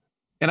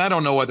 And I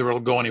don't know whether it'll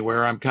go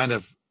anywhere. I'm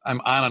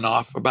on and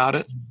off about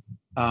it.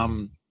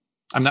 I'm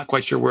not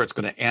quite sure where it's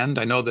going to end.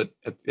 I know that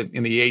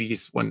in the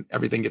 80s, when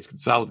everything gets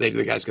consolidated,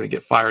 the guy's going to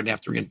get fired and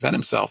have to reinvent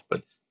himself.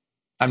 But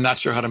I'm not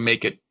sure how to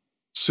make it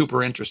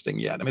super interesting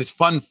yet. I mean, it's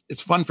fun.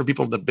 It's fun for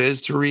people in the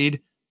biz to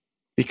read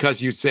because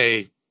you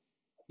say,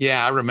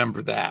 yeah, I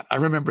remember that. I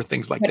remember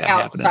things like that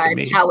happening to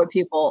me. How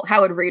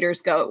would readers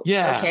go?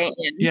 Yeah. Okay.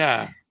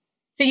 Yeah.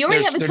 So you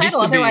already have a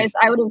title. Otherwise,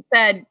 I would have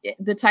said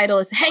the title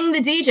is Hang the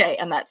DJ.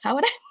 And that's how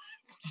it ends.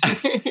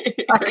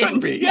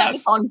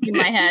 Yes. Song in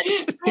my head.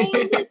 Hang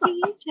the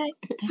DJ.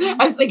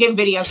 I was thinking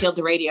Video Killed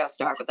the Radio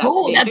Star, but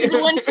that's a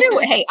good one too.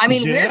 Hey, I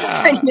mean, we're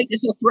just trying to make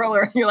this a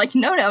thriller. And you're like,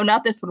 no,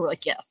 not this one. We're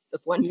like, yes,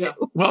 this one too.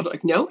 Well,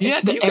 no. Yeah,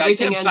 do you guys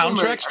have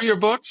soundtracks for your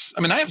books?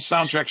 I mean, I have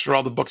soundtracks for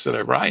all the books that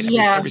I write. I mean,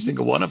 every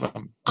single one of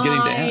them,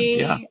 beginning to end.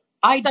 Yeah,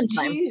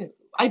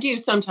 I do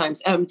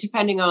sometimes.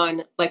 Depending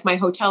on my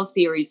hotel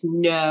series,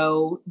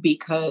 no,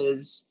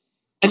 because.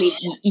 I mean,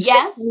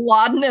 yes,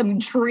 laudanum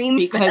dream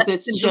because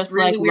it's just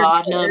really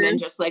laudanum and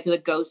just like the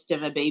ghost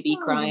of a baby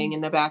crying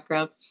in the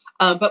background.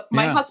 But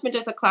my husband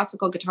is a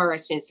classical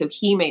guitarist, and so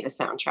he made a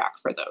soundtrack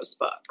for those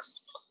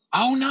books.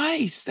 Oh,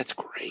 nice! That's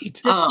great.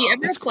 Does he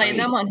ever play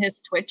them on his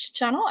Twitch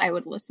channel? I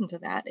would listen to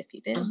that if he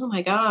did. Oh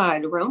my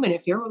God, Roman!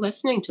 If you're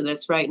listening to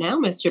this right now,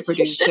 Mr.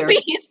 Producer, should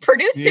be. He's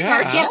producing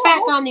our show. Get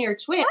back on your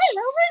Twitch. Hi,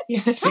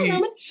 Roman. Yes, hi,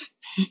 Roman.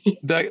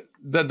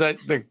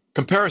 The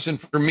comparison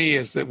for me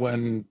is that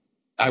when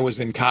I was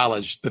in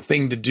college, the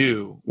thing to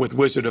do with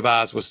Wizard of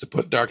Oz was to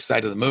put Dark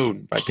Side of the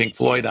Moon by Pink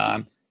Floyd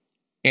on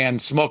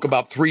and smoke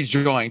about 3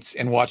 joints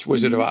and watch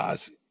Wizard of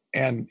Oz.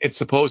 And it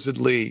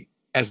supposedly,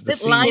 as the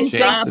scenes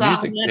change, the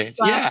music changes.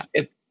 Yeah.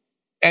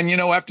 And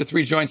after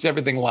 3 joints,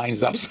 everything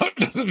lines up. So it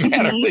doesn't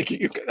matter. I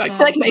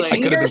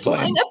could have been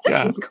playing.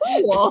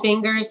 Cool.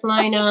 Fingers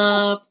line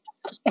up.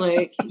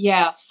 Like,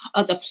 yeah,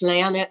 the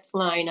planets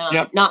line up.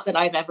 Yep. Not that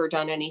I've ever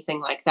done anything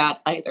like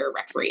that either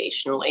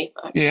recreationally.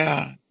 But.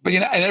 Yeah. But,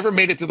 I never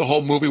made it through the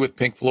whole movie with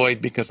Pink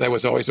Floyd because I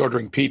was always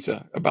ordering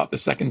pizza. About the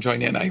second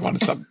joint in, I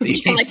wanted something to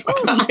eat.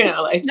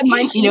 Like, the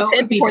Munchkins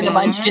hit before the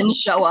Munchkins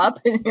show up.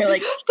 And you're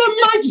like,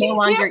 the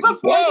Munchkins hit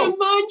before the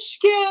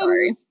Munchkins.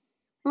 Sorry.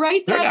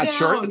 Write that They're not down.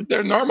 short.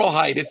 They're normal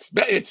height. It's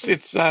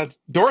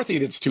Dorothy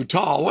that's too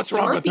tall. What's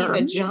wrong with her?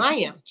 Dorothy's a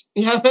giant.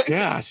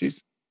 Yeah,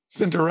 she's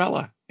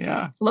Cinderella.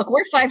 Yeah. Look,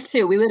 we're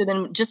 5'2". We would have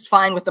been just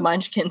fine with the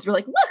Munchkins. We're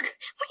like, look,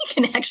 we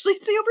can actually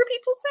see over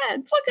people's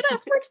heads. Look at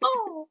us, we're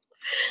tall.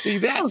 See,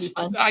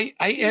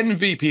 I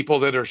envy people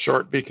that are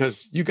short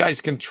because you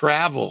guys can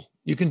travel.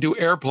 You can do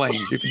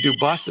airplanes. You can do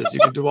buses. You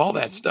can do all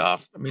that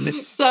stuff. I mean,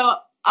 it's so.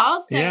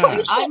 I'll say,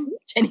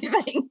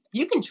 anything.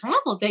 You can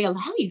travel. They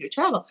allow you to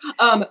travel.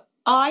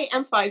 I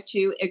am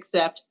 5'2",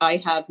 except I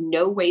have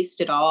no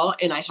waist at all,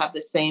 and I have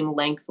the same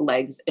length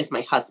legs as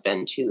my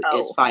husband, who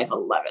is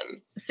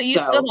 5'11". So you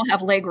still don't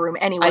have leg room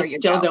anywhere. I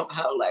still don't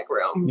have leg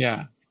room.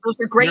 Yeah, those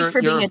are great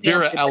for being a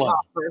Vera dancer. Ellen.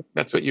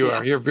 That's what you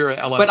are. You're Vera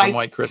Ellen from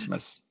White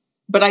Christmas.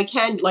 But I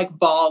can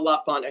ball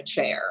up on a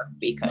chair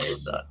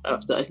because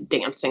of the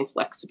dancing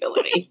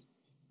flexibility.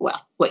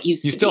 Well, what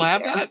used to you still be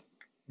have there. that?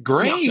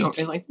 Great. No, not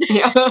really.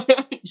 Yeah. No,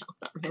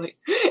 not really.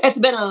 It's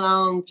been a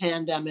long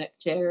pandemic,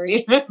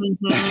 Terry.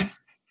 Mm-hmm.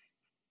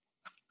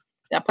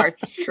 That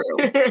part's true.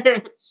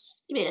 It's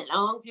been a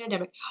long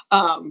pandemic.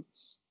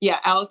 Yeah,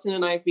 Allison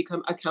and I have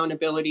become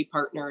accountability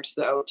partners,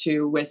 though,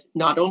 too, with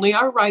not only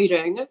our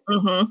writing,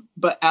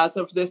 but as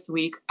of this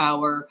week,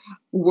 our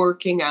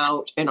working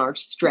out and our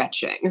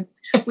stretching.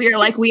 We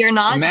are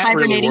not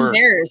hibernating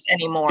bears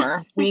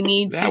anymore. We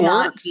need to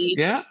not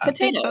eat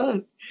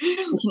potatoes.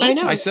 I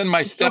know. I send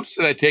my steps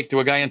that I take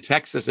to a guy in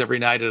Texas every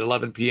night at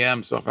 11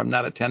 p.m. So if I'm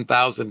not at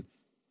 10,000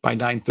 by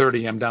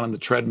 9:30, I'm down on the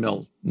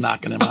treadmill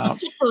knocking him out.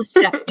 Get those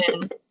steps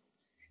in.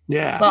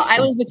 Yeah. Well, I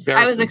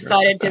was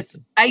excited because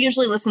I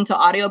usually listen to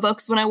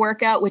audiobooks when I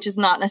work out, which is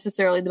not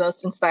necessarily the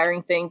most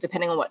inspiring thing,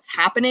 depending on what's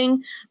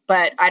happening.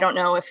 But I don't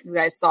know if you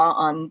guys saw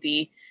on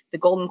the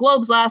Golden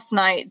Globes last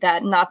night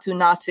that Natu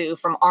Natu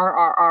from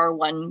RRR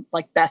won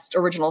Best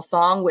Original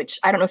Song, which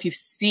I don't know if you've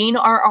seen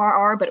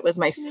RRR, but it was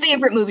my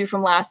favorite movie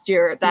from last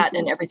year. That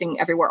and Everything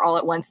Everywhere All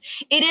at Once.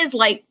 It is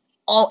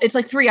it's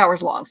 3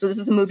 hours long. So this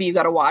is a movie you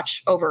got to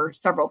watch over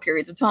several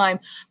periods of time,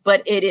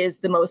 but it is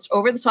the most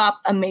over the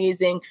top,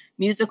 amazing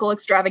musical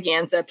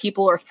extravaganza.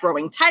 People are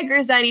throwing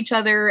tigers at each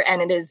other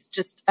and it is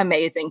just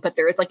amazing. But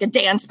there is a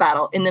dance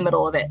battle in the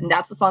middle of it. And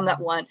that's the song that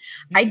won.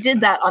 I did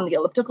that on the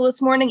elliptical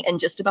this morning and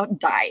just about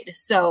died.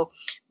 So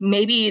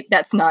maybe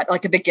that's not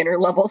a beginner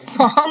level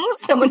song.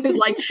 Someone who's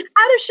out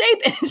of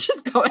shape and it's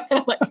just going, and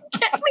I'm like,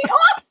 get me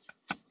off.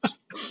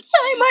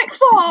 I might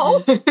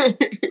fall.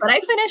 But I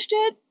finished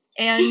it.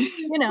 And,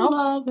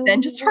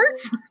 then just hurt.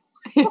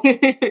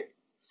 I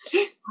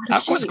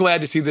was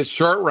glad to see this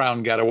short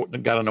round got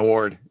an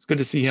award. It's good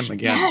to see him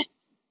again.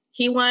 Yes,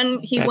 he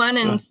won.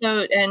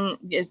 And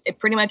it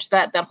pretty much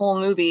that whole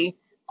movie,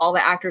 all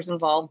the actors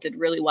involved did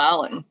really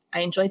well. And I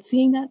enjoyed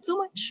seeing that so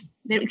much.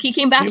 He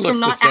came back from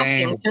not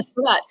acting just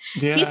for that.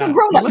 Yeah, he's a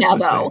grown up now,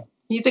 though.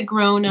 He's a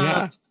grown up.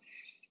 Yeah.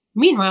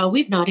 Meanwhile,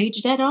 we've not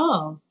aged at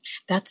all.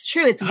 That's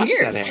true. It's How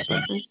weird. Does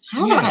that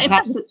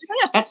happen?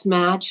 That's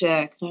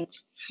magic.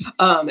 That's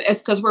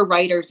it's because we're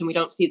writers and we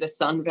don't see the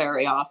sun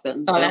very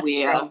often. So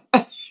we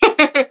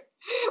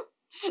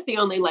the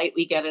only light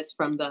we get is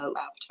from the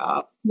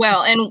laptop.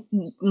 Well, and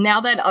now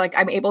that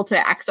I'm able to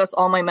access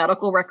all my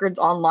medical records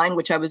online,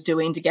 which I was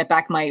doing to get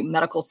back my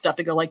medical stuff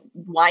to go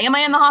why am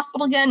I in the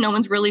hospital again? No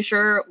one's really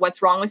sure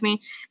what's wrong with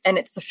me. And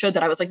it showed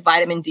that I was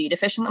vitamin D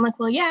deficient. I'm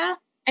well, yeah.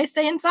 I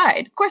stay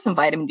inside. Of course I'm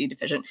vitamin D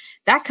deficient.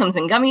 That comes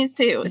in gummies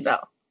too. So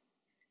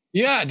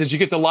yeah. Did you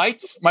get the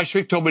lights? My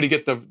shrink told me to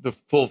get the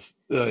full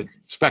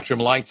spectrum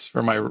lights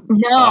for my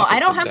No, I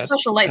don't have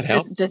special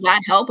lights. Does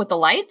that help with the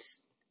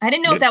lights? I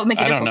didn't know if that would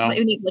make a difference. I don't know.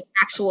 You need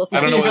actual.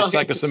 I don't know if it's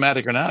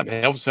psychosomatic or not.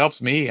 It helps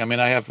me. I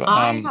mean, I have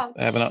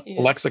an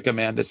Alexa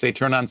command to say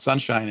turn on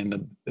sunshine,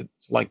 and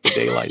it's like the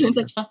daylight.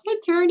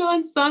 Turn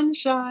on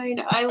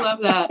sunshine. I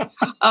love that.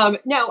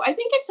 No, I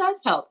think it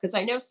does help because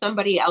I know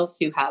somebody else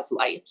who has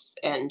lights,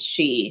 and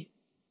she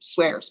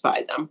swears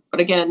by them. But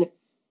again,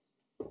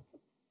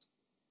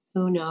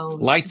 who knows?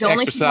 Lights, the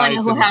only exercise,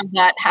 people I know who have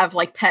that have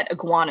pet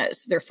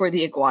iguanas. They're for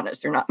the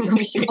iguanas. They're not for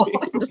people.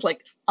 Just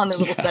on their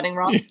little setting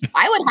wrong.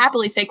 I would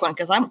happily take one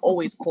because I'm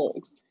always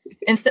cold.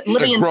 And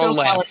living in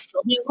SoCal and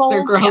still being cold.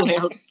 They're grow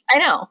lamps. I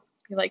know.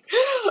 You're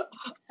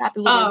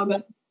happy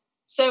living.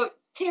 So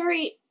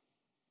Terry,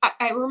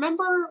 I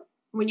remember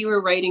when you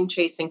were writing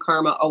Chasing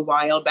Karma a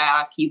while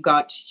back,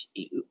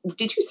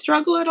 did you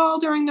struggle at all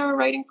during the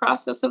writing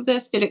process of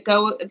this? Did it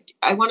go,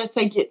 I want to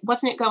say,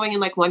 wasn't it going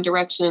in one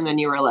direction and then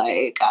you were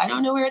I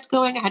don't know where it's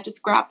going. I had to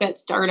scrap it,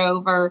 start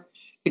over.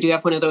 Did you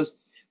have one of those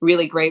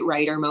really great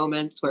writer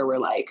moments where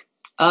we're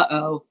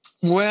uh-oh?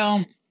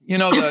 Well,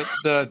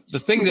 the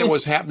thing that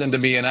was happening to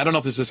me, and I don't know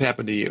if this has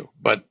happened to you,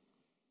 but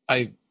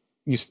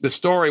the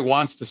story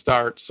wants to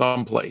start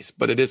someplace,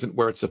 but it isn't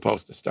where it's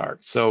supposed to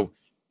start. So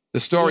The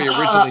story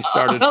originally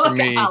started for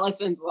me.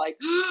 Allison's like,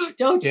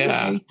 don't you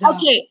hate that?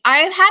 Okay,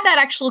 I've had that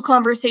actual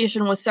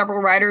conversation with several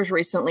writers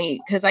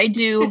recently because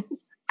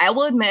I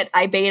will admit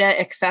I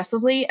beta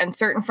excessively, and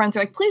certain friends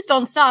are like, please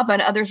don't stop.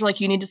 And others are like,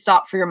 you need to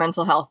stop for your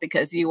mental health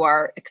because you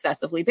are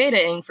excessively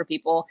betaing for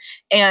people.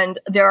 And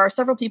there are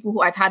several people who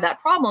I've had that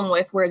problem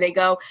with where they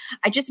go,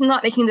 I just am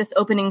not making this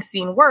opening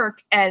scene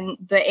work. And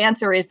the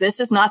answer is, this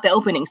is not the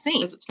opening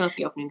scene. It's not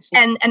the opening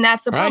scene. And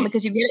that's the problem,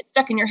 because you get it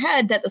stuck in your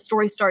head that the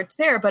story starts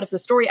there. But if the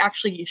story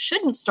actually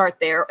shouldn't start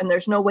there and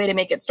there's no way to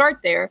make it start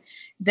there,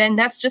 then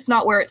that's just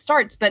not where it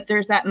starts. But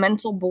there's that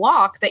mental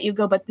block that you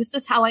go, but this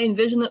is how I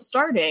envision it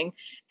starting.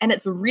 And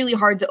it's really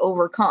hard to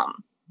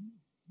overcome.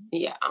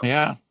 Yeah.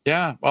 Yeah.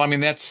 Yeah. Well, I mean,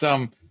 that's,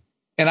 and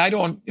I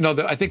don't,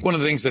 I think one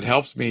of the things that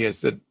helps me is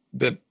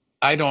that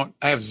I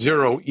have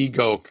zero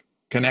ego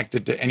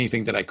connected to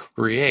anything that I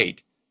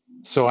create.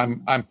 So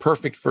I'm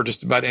perfect for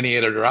just about any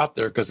editor out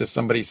there. Because if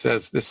somebody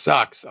says this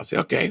sucks, I'll say,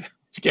 okay,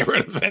 let's get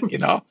rid of it.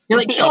 You're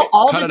like, kill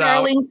all the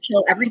darlings,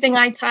 kill everything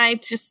I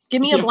typed. Just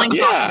give me a blank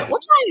document. We'll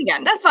try it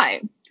again. That's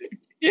fine.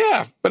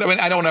 Yeah. But I mean,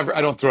 I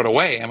don't throw it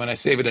away. I mean, I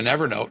save it in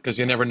Evernote because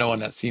you never know when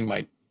that scene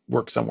might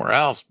work somewhere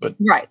else. But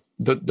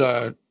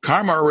the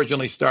Karma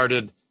originally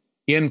started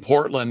in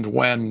Portland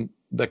when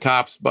the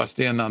cops bust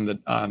in on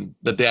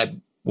the dead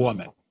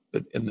woman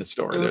in the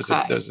story.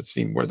 Okay. There's a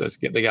scene where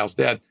the gal's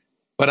dead.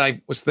 But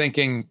I was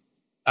thinking,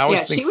 I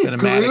always think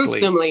cinematically. She was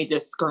gruesomely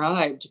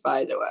described,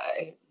 by the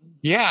way.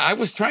 Yeah, I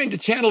was trying to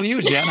channel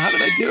you, Jen. How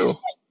did I do?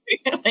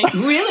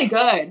 Really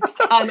good.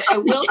 I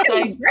will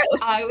say,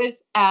 I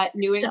was at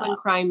New England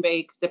Crime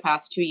Bake the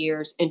past 2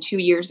 years, and 2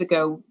 years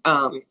ago,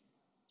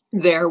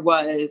 there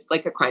was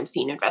like a crime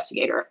scene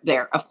investigator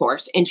there, of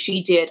course, and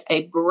she did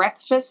a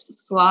breakfast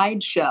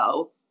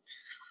slideshow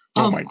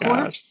of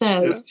corpses.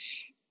 Yeah.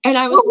 And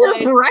I was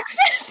like,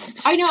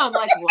 breakfast? I know. I'm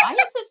like, why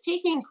is this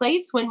taking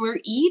place when we're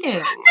eating?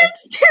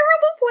 That's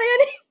terrible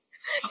planning.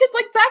 Because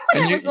back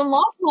when I was in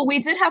law school, we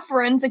did have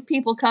forensic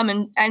people come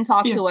and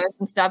talk to us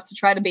and stuff to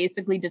try to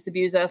basically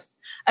disabuse us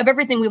of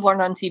everything we've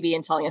learned on TV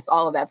and telling us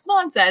all of that's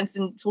nonsense,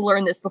 and to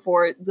learn this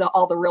before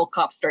all the real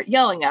cops start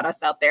yelling at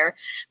us out there.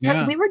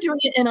 But we were doing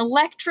it in a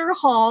lecture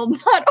hall,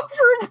 not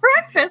over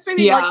breakfast. I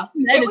mean,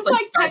 it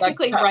was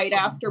technically right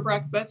after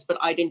breakfast, but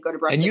I didn't go to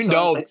breakfast. And so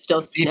I was,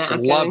 still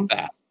snacking. Love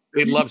that.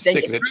 They love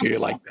sticking it to you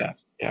like that.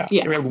 Yeah.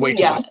 You way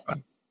too much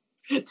fun.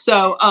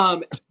 So,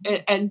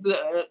 and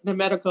the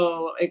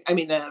medical,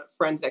 the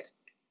forensic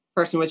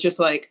person was just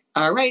like,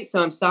 all right,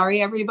 so I'm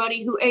sorry,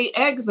 everybody who ate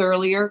eggs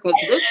earlier, because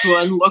this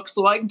one looks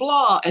like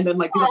blah. And then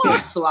this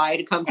big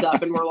slide comes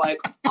up and we're like,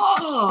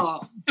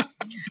 oh.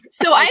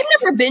 So I've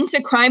never been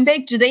to Crime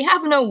Bake. Do they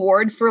have an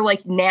award for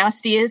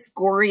nastiest,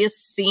 goriest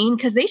scene?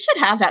 Because they should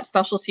have that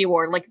specialty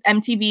award, like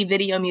MTV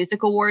Video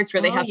Music Awards,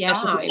 where they have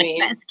specialty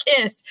Best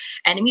Kiss,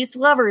 Enemies to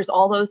Lovers,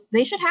 all those.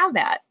 They should have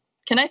that.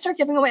 Can I start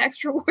giving away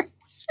extra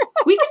awards?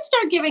 We can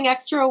start giving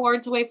extra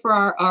awards away for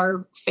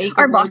our fake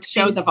award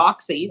show, the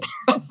Voxies.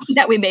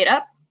 That we made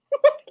up.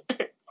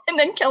 And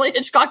then Kelly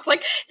Hitchcock's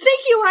like, thank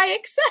you, I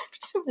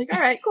accept. I'm like, all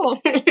right,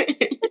 cool.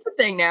 It's a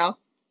thing now.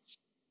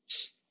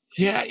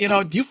 Yeah,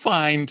 do you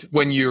find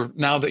when you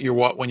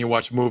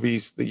watch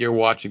movies that you're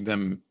watching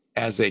them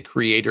as a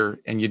creator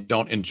and you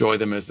don't enjoy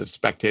them as a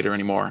spectator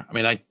anymore? I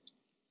mean,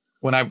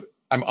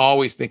 I'm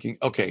always thinking,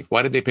 okay,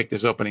 why did they pick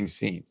this opening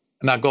scene?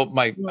 And I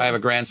have a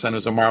grandson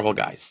who's a Marvel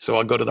guy, so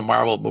I'll go to the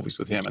Marvel movies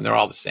with him, and they're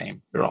all the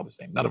same.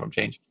 None of them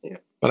change. Yeah.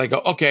 But I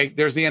go, okay,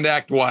 there's the end of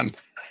Act 1.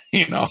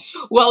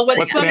 Well,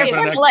 what's going to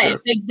happen?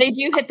 They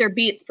do hit their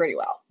beats pretty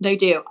well. They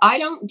do. I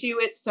don't do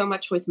it so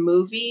much with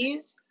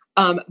movies,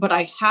 but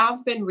I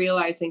have been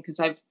realizing,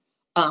 because I've,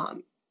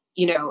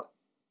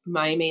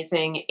 my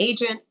amazing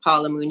agent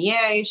Paula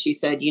Mounier, she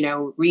said,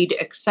 read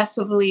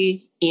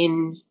excessively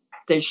in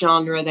the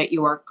genre that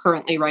you are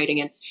currently writing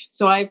in.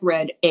 So I've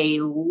read a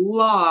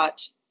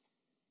lot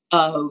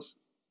of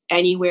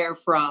anywhere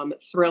from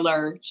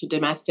thriller to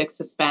domestic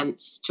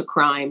suspense to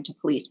crime to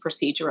police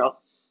procedural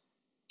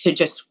to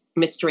just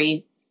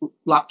mystery,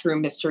 locked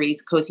room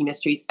mysteries, cozy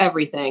mysteries,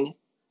 everything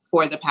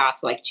for the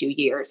past 2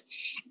 years.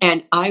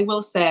 And I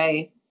will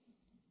say,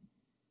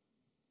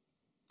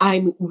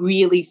 I'm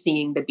really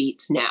seeing the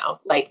beats now.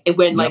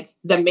 When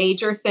the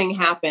major thing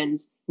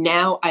happens,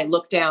 now I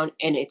look down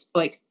and it's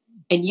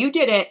and you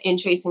did it in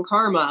Chasing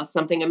Karma.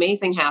 Something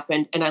amazing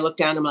happened. And I look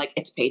down and I'm like,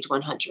 it's page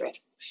 100.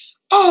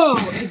 Oh,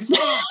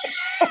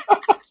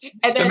 exactly.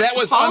 and that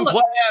was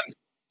unplanned.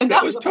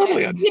 That was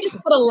totally unplanned. You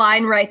just put a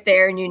line right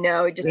there and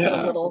just put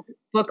a little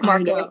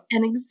bookmark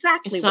and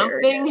exactly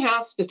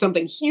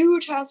something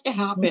huge has to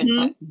happen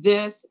at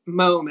this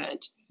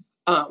moment.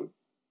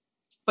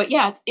 But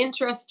yeah, it's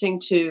interesting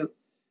to,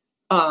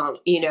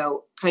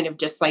 kind of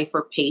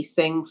decipher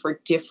pacing for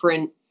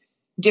different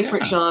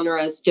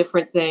genres,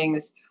 different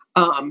things.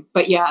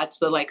 But yeah, it's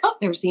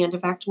there's the end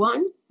of Act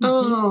 1.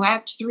 Oh,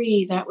 Act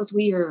 3, that was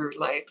weird.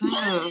 And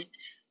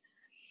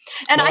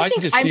I think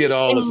can just see it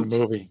all as a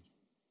movie.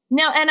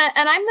 No, and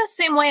I'm the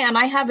same way, and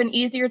I have an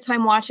easier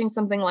time watching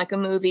something like a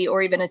movie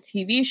or even a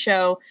TV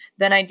show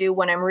than I do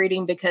when I'm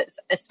reading,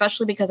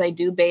 especially because I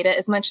do beta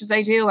as much as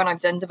I do, and I've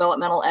done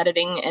developmental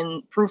editing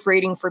and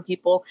proofreading for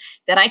people,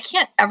 that I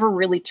can't ever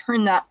really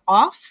turn that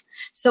off.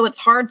 So it's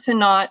hard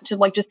to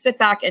just sit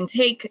back and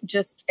take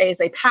just as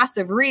a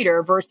passive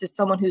reader versus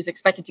someone who's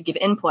expected to give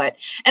input.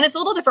 And it's a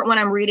little different when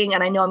I'm reading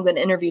and I know I'm going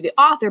to interview the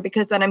author,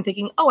 because then I'm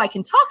thinking, oh, I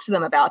can talk to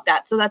them about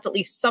that. So that's at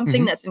least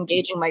something that's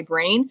engaging my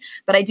brain.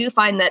 But I do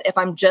find that if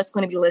I'm just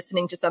going to be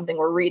listening to something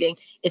or reading,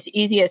 it's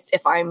easiest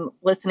if I'm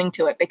listening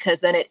to it,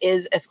 because then it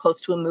is as close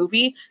to a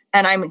movie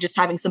and I'm just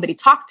having somebody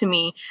talk to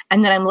me,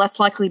 and then I'm less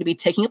likely to be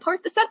taking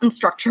apart the sentence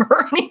structure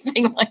or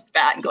anything like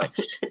that and going,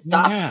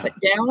 stop, put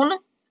down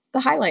the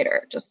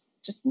highlighter. Just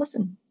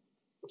listen.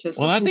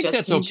 I think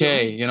that's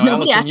okay. You know,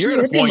 Allison, you're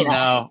at a point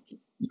now.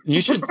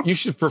 You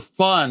should for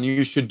fun,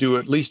 you should do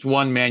at least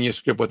one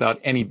manuscript without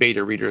any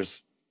beta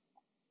readers,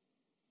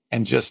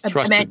 and just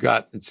trust your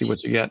gut and see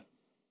what you get.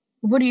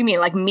 What do you mean?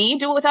 Like me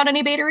do it without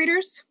any beta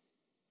readers?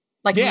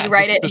 Like you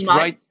write it? Just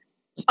write.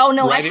 Oh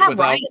no, I'd have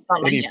riots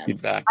on my hands.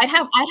 Feedback. I'd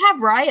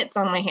have riots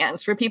on my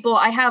hands for people.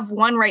 I have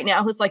one right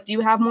now who's like, "Do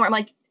you have more?" I'm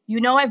like,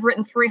 I've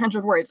written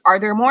 300 words. Are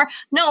there more?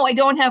 No, I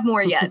don't have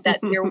more yet.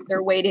 That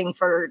they're waiting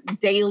for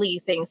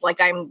daily things. Like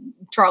I'm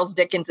Charles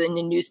Dickens in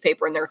a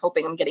newspaper, and they're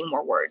hoping I'm getting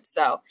more words.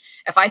 So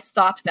if I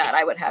stopped that,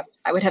 I would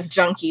have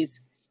junkies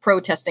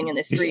protesting in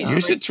the street.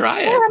 You should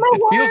try it.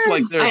 It feels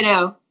like I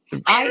know.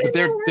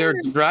 They're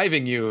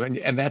driving you,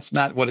 and that's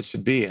not what it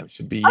should be. It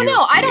should be. Oh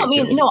no, I don't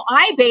mean no.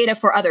 I beta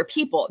for other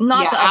people,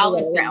 not the other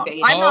way around.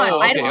 I'm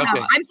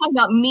talking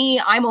about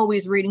me. I'm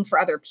always reading for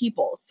other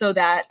people, so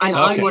that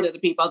I'm one of the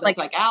people that's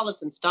like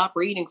Allison, stop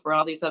reading for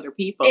all these other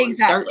people.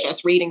 Exactly. And start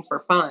just reading for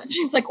fun.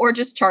 She's like, or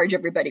just charge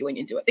everybody when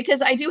you do it,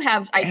 because I do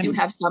have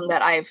some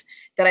that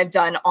I've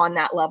done on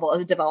that level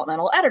as a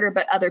developmental editor,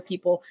 but other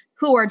people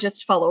who are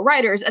just fellow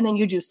writers, and then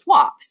you do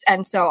swaps.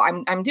 And so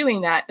I'm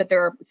doing that, but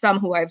there are some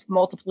who I've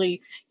multiply,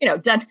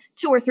 done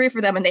 2 or 3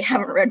 for them, and they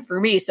haven't read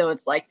for me. So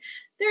it's like,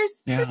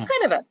 there's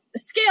kind of a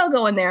scale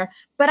going there,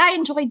 but I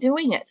enjoy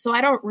doing it. So I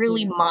don't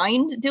really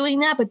mind doing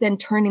that, but then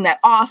turning that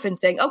off and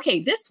saying,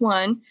 okay, this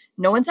one,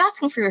 no one's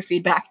asking for your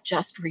feedback.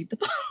 Just read the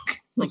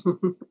book. Like,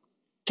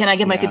 can I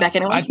give my feedback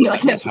anyway? I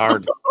think that's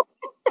hard.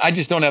 I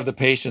just don't have the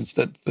patience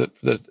that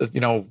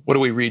what do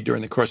we read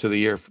during the course of the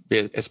year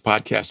as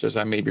podcasters?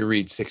 I maybe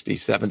read 60,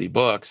 70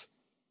 books,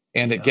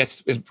 and it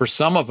gets, for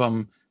some of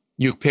them,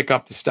 you pick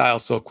up the style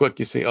so quick,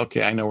 you say,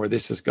 okay, I know where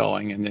this is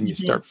going. And then you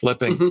start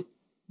flipping.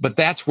 But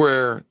that's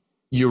where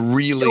you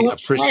really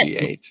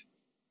appreciate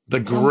the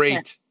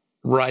great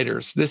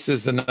writers. This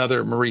is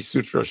another Marie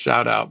Sutro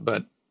shout out,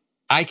 but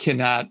I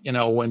cannot,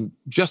 when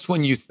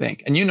you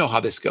think, and you know how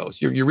this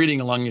goes, you're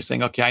reading along, you're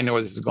saying, okay, I know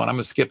where this is going. I'm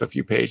going to skip a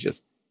few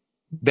pages.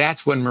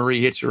 That's when Marie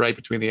hits you right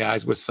between the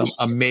eyes with some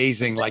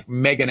amazing, like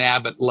Megan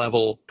Abbott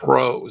level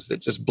prose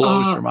that just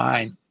blows your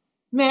mind.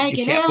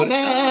 Megan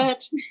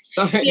Abbott.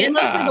 Sorry. Yeah,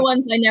 those are the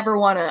ones I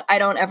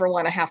don't ever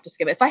want to have to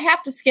skim. If I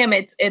have to skim,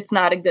 it's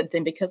not a good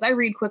thing, because I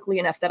read quickly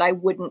enough that I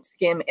wouldn't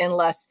skim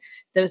unless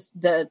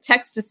the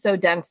text is so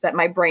dense that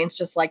my brain's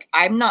just like,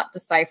 I'm not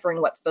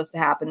deciphering what's supposed to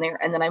happen there.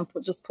 And then I'm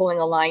just pulling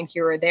a line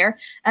here or there.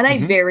 And I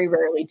very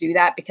rarely do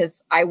that,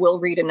 because I will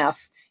read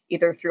enough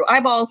either through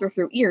eyeballs or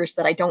through ears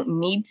that I don't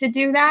need to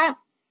do that.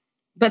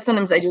 But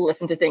sometimes I do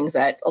listen to things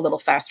at a little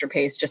faster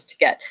pace just to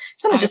get,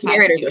 sometimes just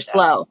narrators are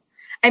slow.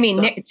 I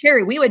mean,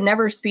 Terry, we would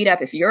never speed up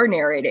if you're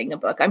narrating a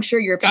book. I'm sure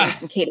you're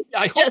pacing Katie.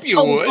 I hope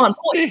you would. On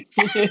point.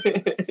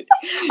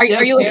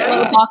 Are you a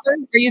slow talker?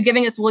 Are you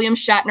giving us William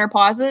Shatner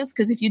pauses?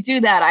 Because if you do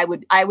that, I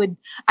would.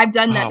 I've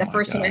done that. The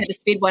first time I had to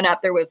speed one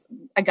up, there was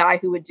a guy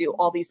who would do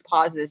all these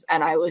pauses,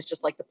 and I was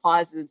just like, the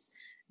pauses,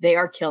 they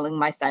are killing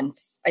my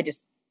sense. I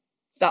just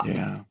stop.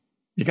 Yeah,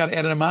 you got to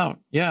edit them out.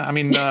 Yeah, I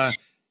mean,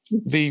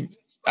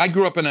 I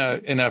grew up in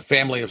a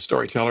family of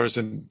storytellers,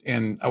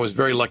 and I was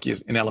very lucky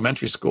in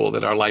elementary school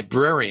that our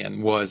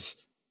librarian was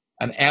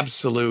an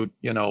absolute,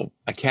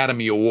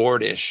 Academy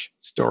Award-ish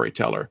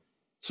storyteller.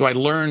 So I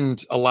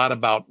learned a lot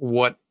about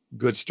what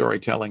good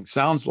storytelling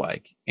sounds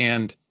like.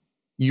 And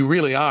you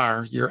really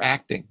you're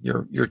acting,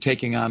 you're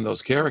taking on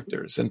those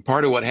characters. And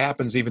part of what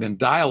happens even in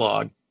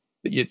dialogue,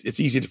 it's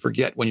easy to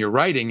forget when you're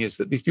writing, is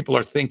that these people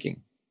are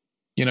thinking.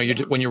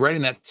 When you're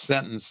writing that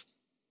sentence,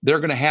 they're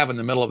going to have in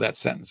the middle of that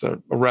sentence a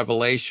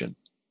revelation.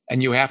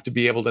 And you have to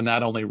be able to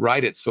not only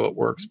write it so it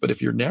works, but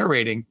if you're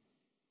narrating,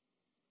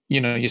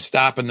 you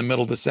stop in the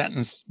middle of the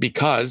sentence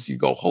because you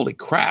go, holy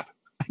crap,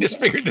 I just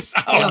figured this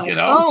out,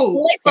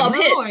 Oh,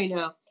 I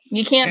know.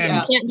 You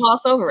can't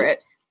gloss over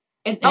it.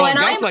 And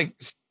guys like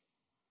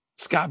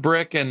Scott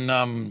Brick and,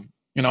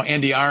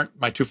 Andy Arndt,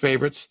 my 2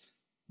 favorites,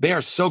 they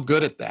are so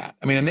good at that.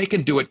 I mean, and they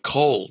can do it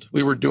cold.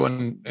 We were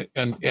doing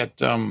at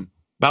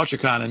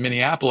Bouchercon in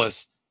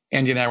Minneapolis,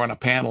 Andy and I were on a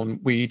panel, and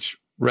we each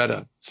read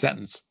a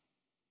sentence,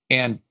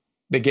 and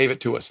they gave it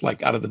to us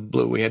like out of the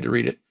blue. We had to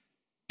read it.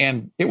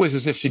 And it was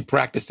as if she'd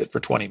practiced it for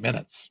 20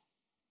 minutes.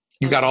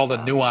 You got all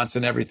the nuance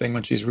and everything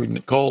when she's reading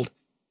it cold.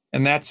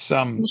 And that's,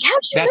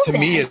 that to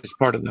me is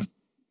part of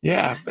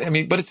Yeah, I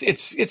mean, but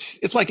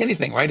it's like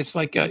anything, right? It's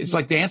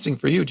like dancing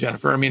for you,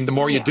 Jennifer. I mean, the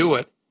more you do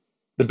it,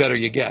 the better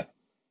you get.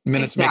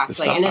 Minutes make the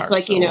star. And it's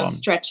like,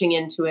 stretching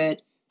into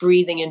it,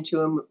 breathing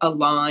into a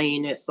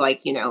line. It's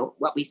like,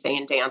 what we say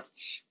in dance.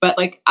 But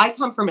like, I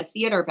come from a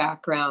theater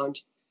background.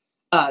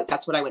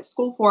 That's what I went to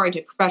school for. I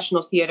did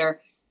professional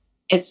theater.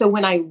 And so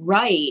when I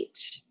write,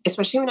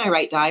 especially when I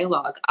write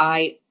dialogue,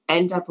 I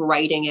end up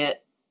writing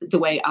it the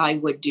way I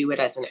would do it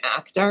as an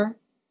actor.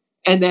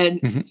 And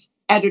then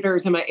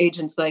editors and my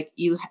agents like,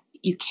 you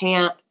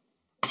can't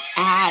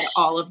add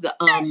all of the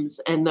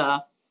ums and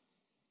the,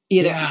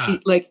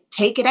 like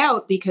take it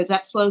out because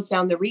that slows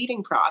down the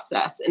reading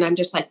process. And I'm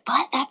just like,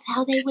 but that's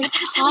how they would talk.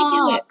 That's how we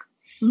do it.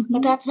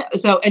 But that's how,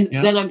 so, and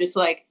then I'm just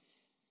like,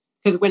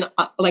 because when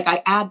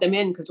I add them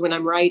in, because when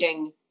I'm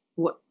writing,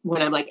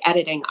 when I'm like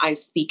editing, I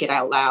speak it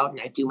out loud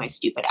and I do my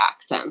stupid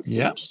accents.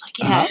 Yeah. I'm just like,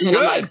 and then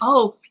I'm like,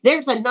 oh,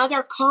 there's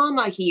another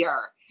comma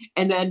here.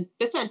 And then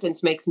the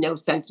sentence makes no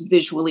sense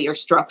visually or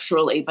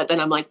structurally, but then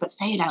I'm like, but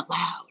say it out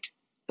loud.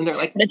 And they're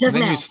like, and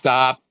then you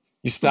stop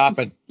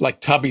at like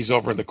Tubby's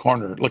over the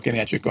corner looking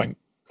at you going,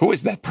 who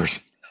is that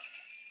person?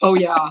 Oh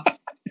yeah.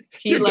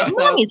 He lets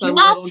out some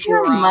lost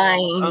your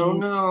mind. Oh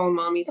no,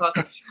 mommy's lost.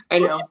 I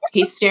know.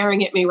 He's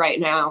staring at me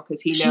right now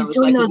because he knows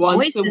like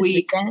once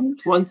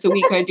a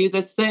week I do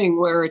this thing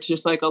where it's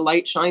just like a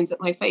light shines at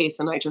my face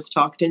and I just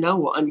talk to no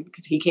one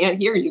because he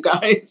can't hear you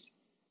guys.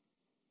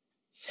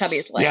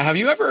 Tubby's like, yeah. Have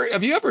you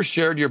ever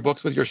shared your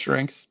books with your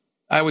shrinks?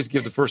 I always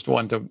give the first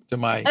one to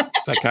my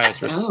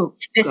psychiatrist. Oh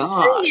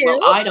God!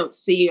 Well, I don't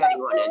see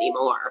anyone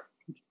anymore.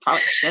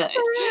 Probably should.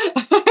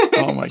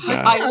 Oh my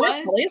God!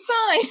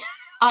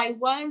 I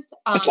was.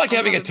 It's like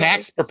having a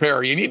tax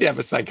preparer. You need to have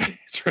a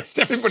psychiatrist.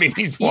 Everybody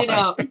needs one.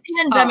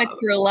 Pandemic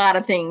threw a lot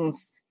of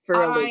things for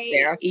a loop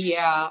there.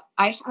 Yeah,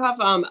 I have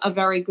a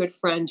very good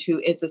friend who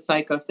is a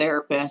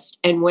psychotherapist,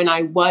 and when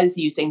I was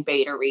using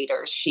beta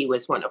readers, she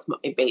was one of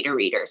my beta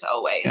readers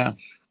always. Yeah.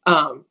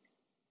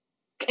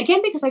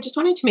 Again, because I just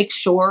wanted to make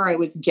sure I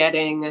was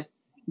getting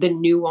the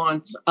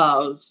nuance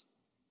of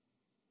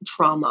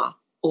trauma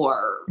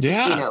or,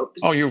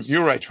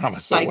 you write trauma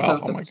so well.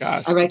 Oh my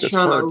gosh. I write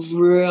trauma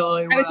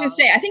really well. I was going to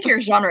say, I think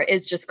your genre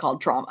is just called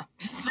trauma.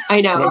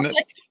 I know.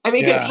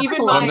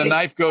 Even when the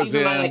knife goes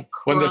in,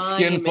 when the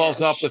skin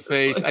falls off the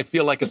face, I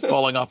feel like it's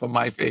falling off of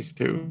my face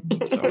too.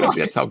 So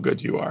that's how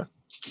good you are.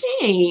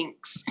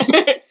 Thanks.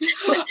 Thank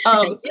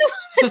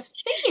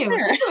you.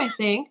 What do I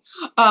think?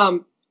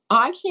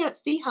 I can't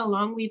see how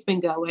long we've been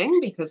going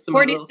because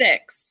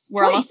 46.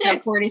 We're almost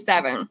at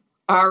 47.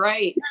 All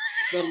right.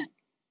 Then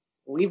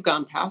we've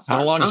gone past.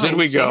 How long should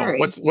we go?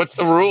 What's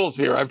the rules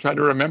here? I'm trying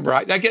to remember.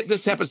 I get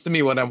this happens to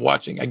me when I'm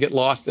watching. I get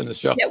lost in the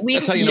show. Yeah,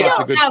 that's how you know it's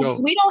a good show.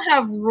 We don't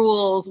have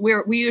rules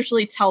where we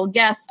usually tell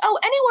guests,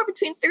 anywhere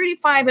between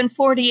 35 and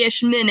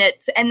 40-ish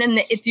minutes, and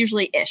then it's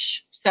usually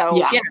ish.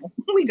 So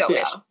we go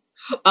ish.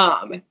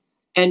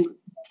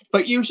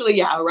 But usually,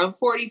 around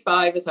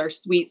 45 is our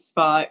sweet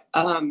spot.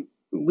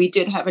 We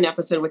did have an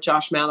episode with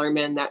Josh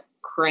Mallerman that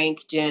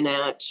cranked in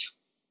at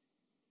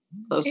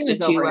close to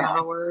 2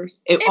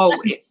 hours. It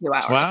was 2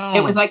 hours. Wow.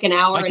 It was like an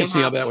hour. I can see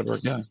how that would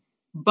work. Yeah.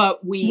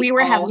 But we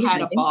all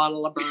had a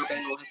bottle of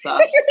bourbon with us. So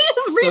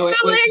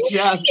it was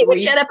just you would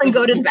get up and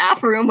go to the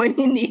bathroom when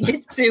you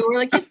needed to. We're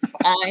like, it's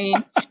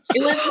fine.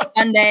 It was a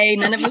Sunday.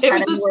 None of us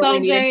had a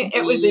Sunday.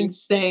 It was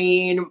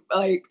insane.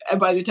 Like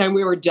by the time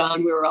we were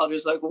done, we were all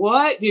just like,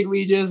 what did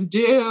we just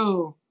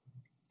do?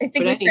 I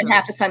think we spent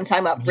half the time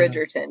talking about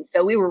Bridgerton.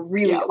 So we were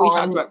really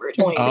on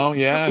point. Oh,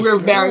 yeah. We were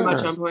very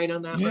much on point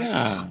on that one.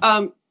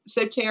 Yeah.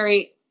 So,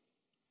 Terry,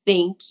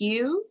 thank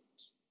you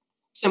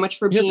so much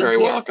for being here. You're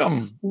very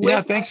welcome.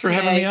 Yeah, thanks for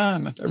having me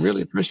on. I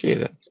really appreciate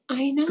it.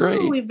 I know.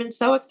 Great. We've been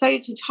so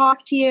excited to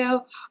talk to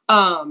you.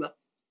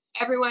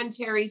 Everyone,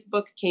 Terry's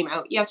book came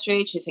out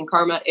yesterday, Chasing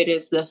Karma. It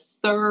is the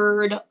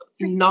third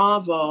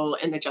novel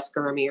in the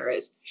Jessica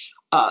Ramirez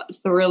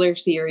thriller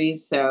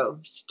series. So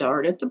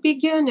start at the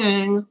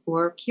beginning,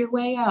 work your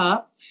way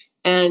up.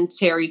 And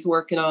Terry's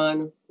working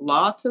on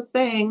lots of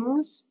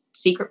things,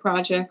 secret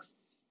projects,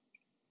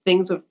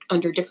 things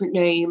under different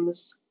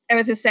names. I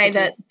was going to say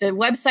that the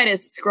website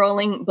is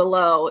scrolling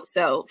below,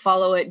 so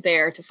follow it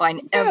there to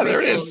find everything.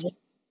 There it is.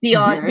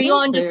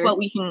 Beyond just what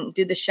we can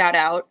do the shout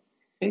out.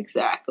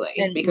 Exactly.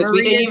 And because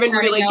we didn't even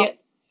really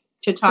get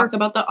to talk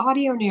about the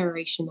audio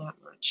narration that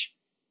much.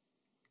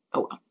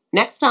 Oh, well.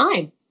 Next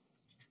time.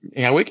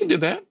 Yeah, we can do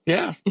that.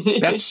 Yeah.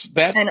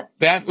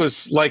 That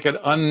was like an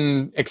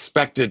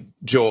unexpected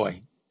joy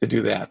to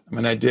do that. I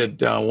mean, I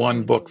did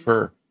one book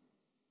for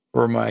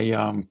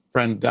my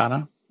friend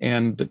Donna,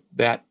 and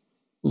that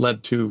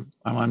led to,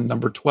 I'm on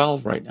number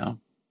 12 right now.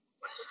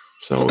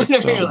 So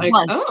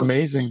it's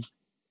amazing.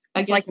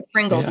 It's like the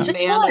Pringles. Yeah.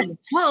 Just one.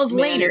 12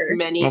 later.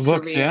 Many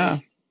books, yeah.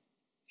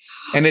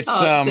 And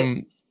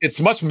it's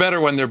much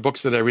better when they're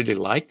books that I really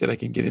like that I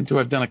can get into.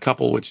 I've done a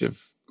couple which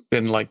have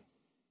been like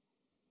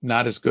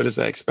not as good as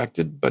I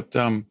expected, but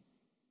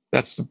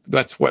that's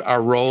what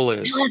our role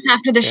is. Tell us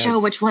after the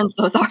show which ones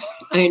those are.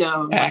 I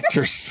know.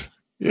 Actors.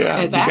 Yeah.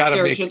 As you got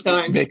to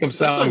make them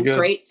sound good.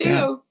 Great too.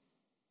 Yeah.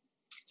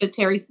 So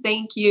Terry,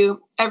 thank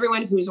you.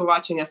 Everyone who's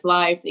watching us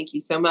live, thank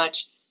you so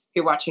much. If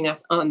you're watching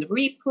us on the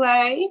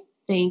replay,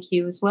 thank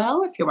you as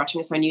well. If you're watching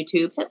us on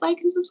YouTube, hit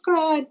like and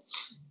subscribe.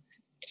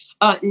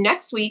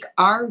 Next week,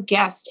 our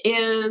guest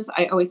is,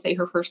 I always say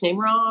her first name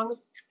wrong.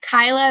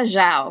 Kyla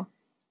Zhao.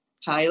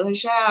 Kyla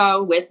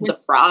Zhao with the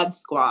Fraud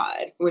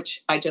Squad,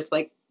 which I just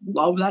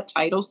love that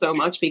title so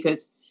much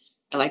because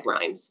I like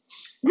rhymes.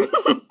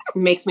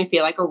 Makes me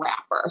feel like a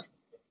rapper.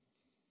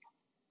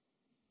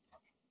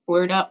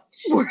 Word up.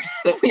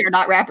 We are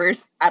not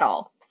rappers at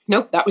all.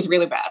 Nope, that was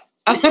really bad.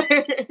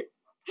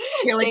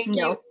 You're like,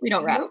 no, we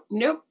don't rap.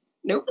 Nope.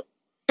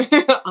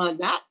 On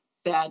that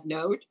sad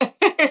note,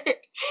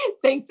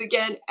 thanks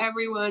again,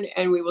 everyone,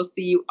 and we will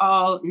see you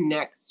all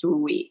next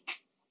week.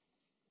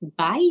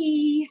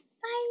 Bye.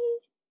 Bye.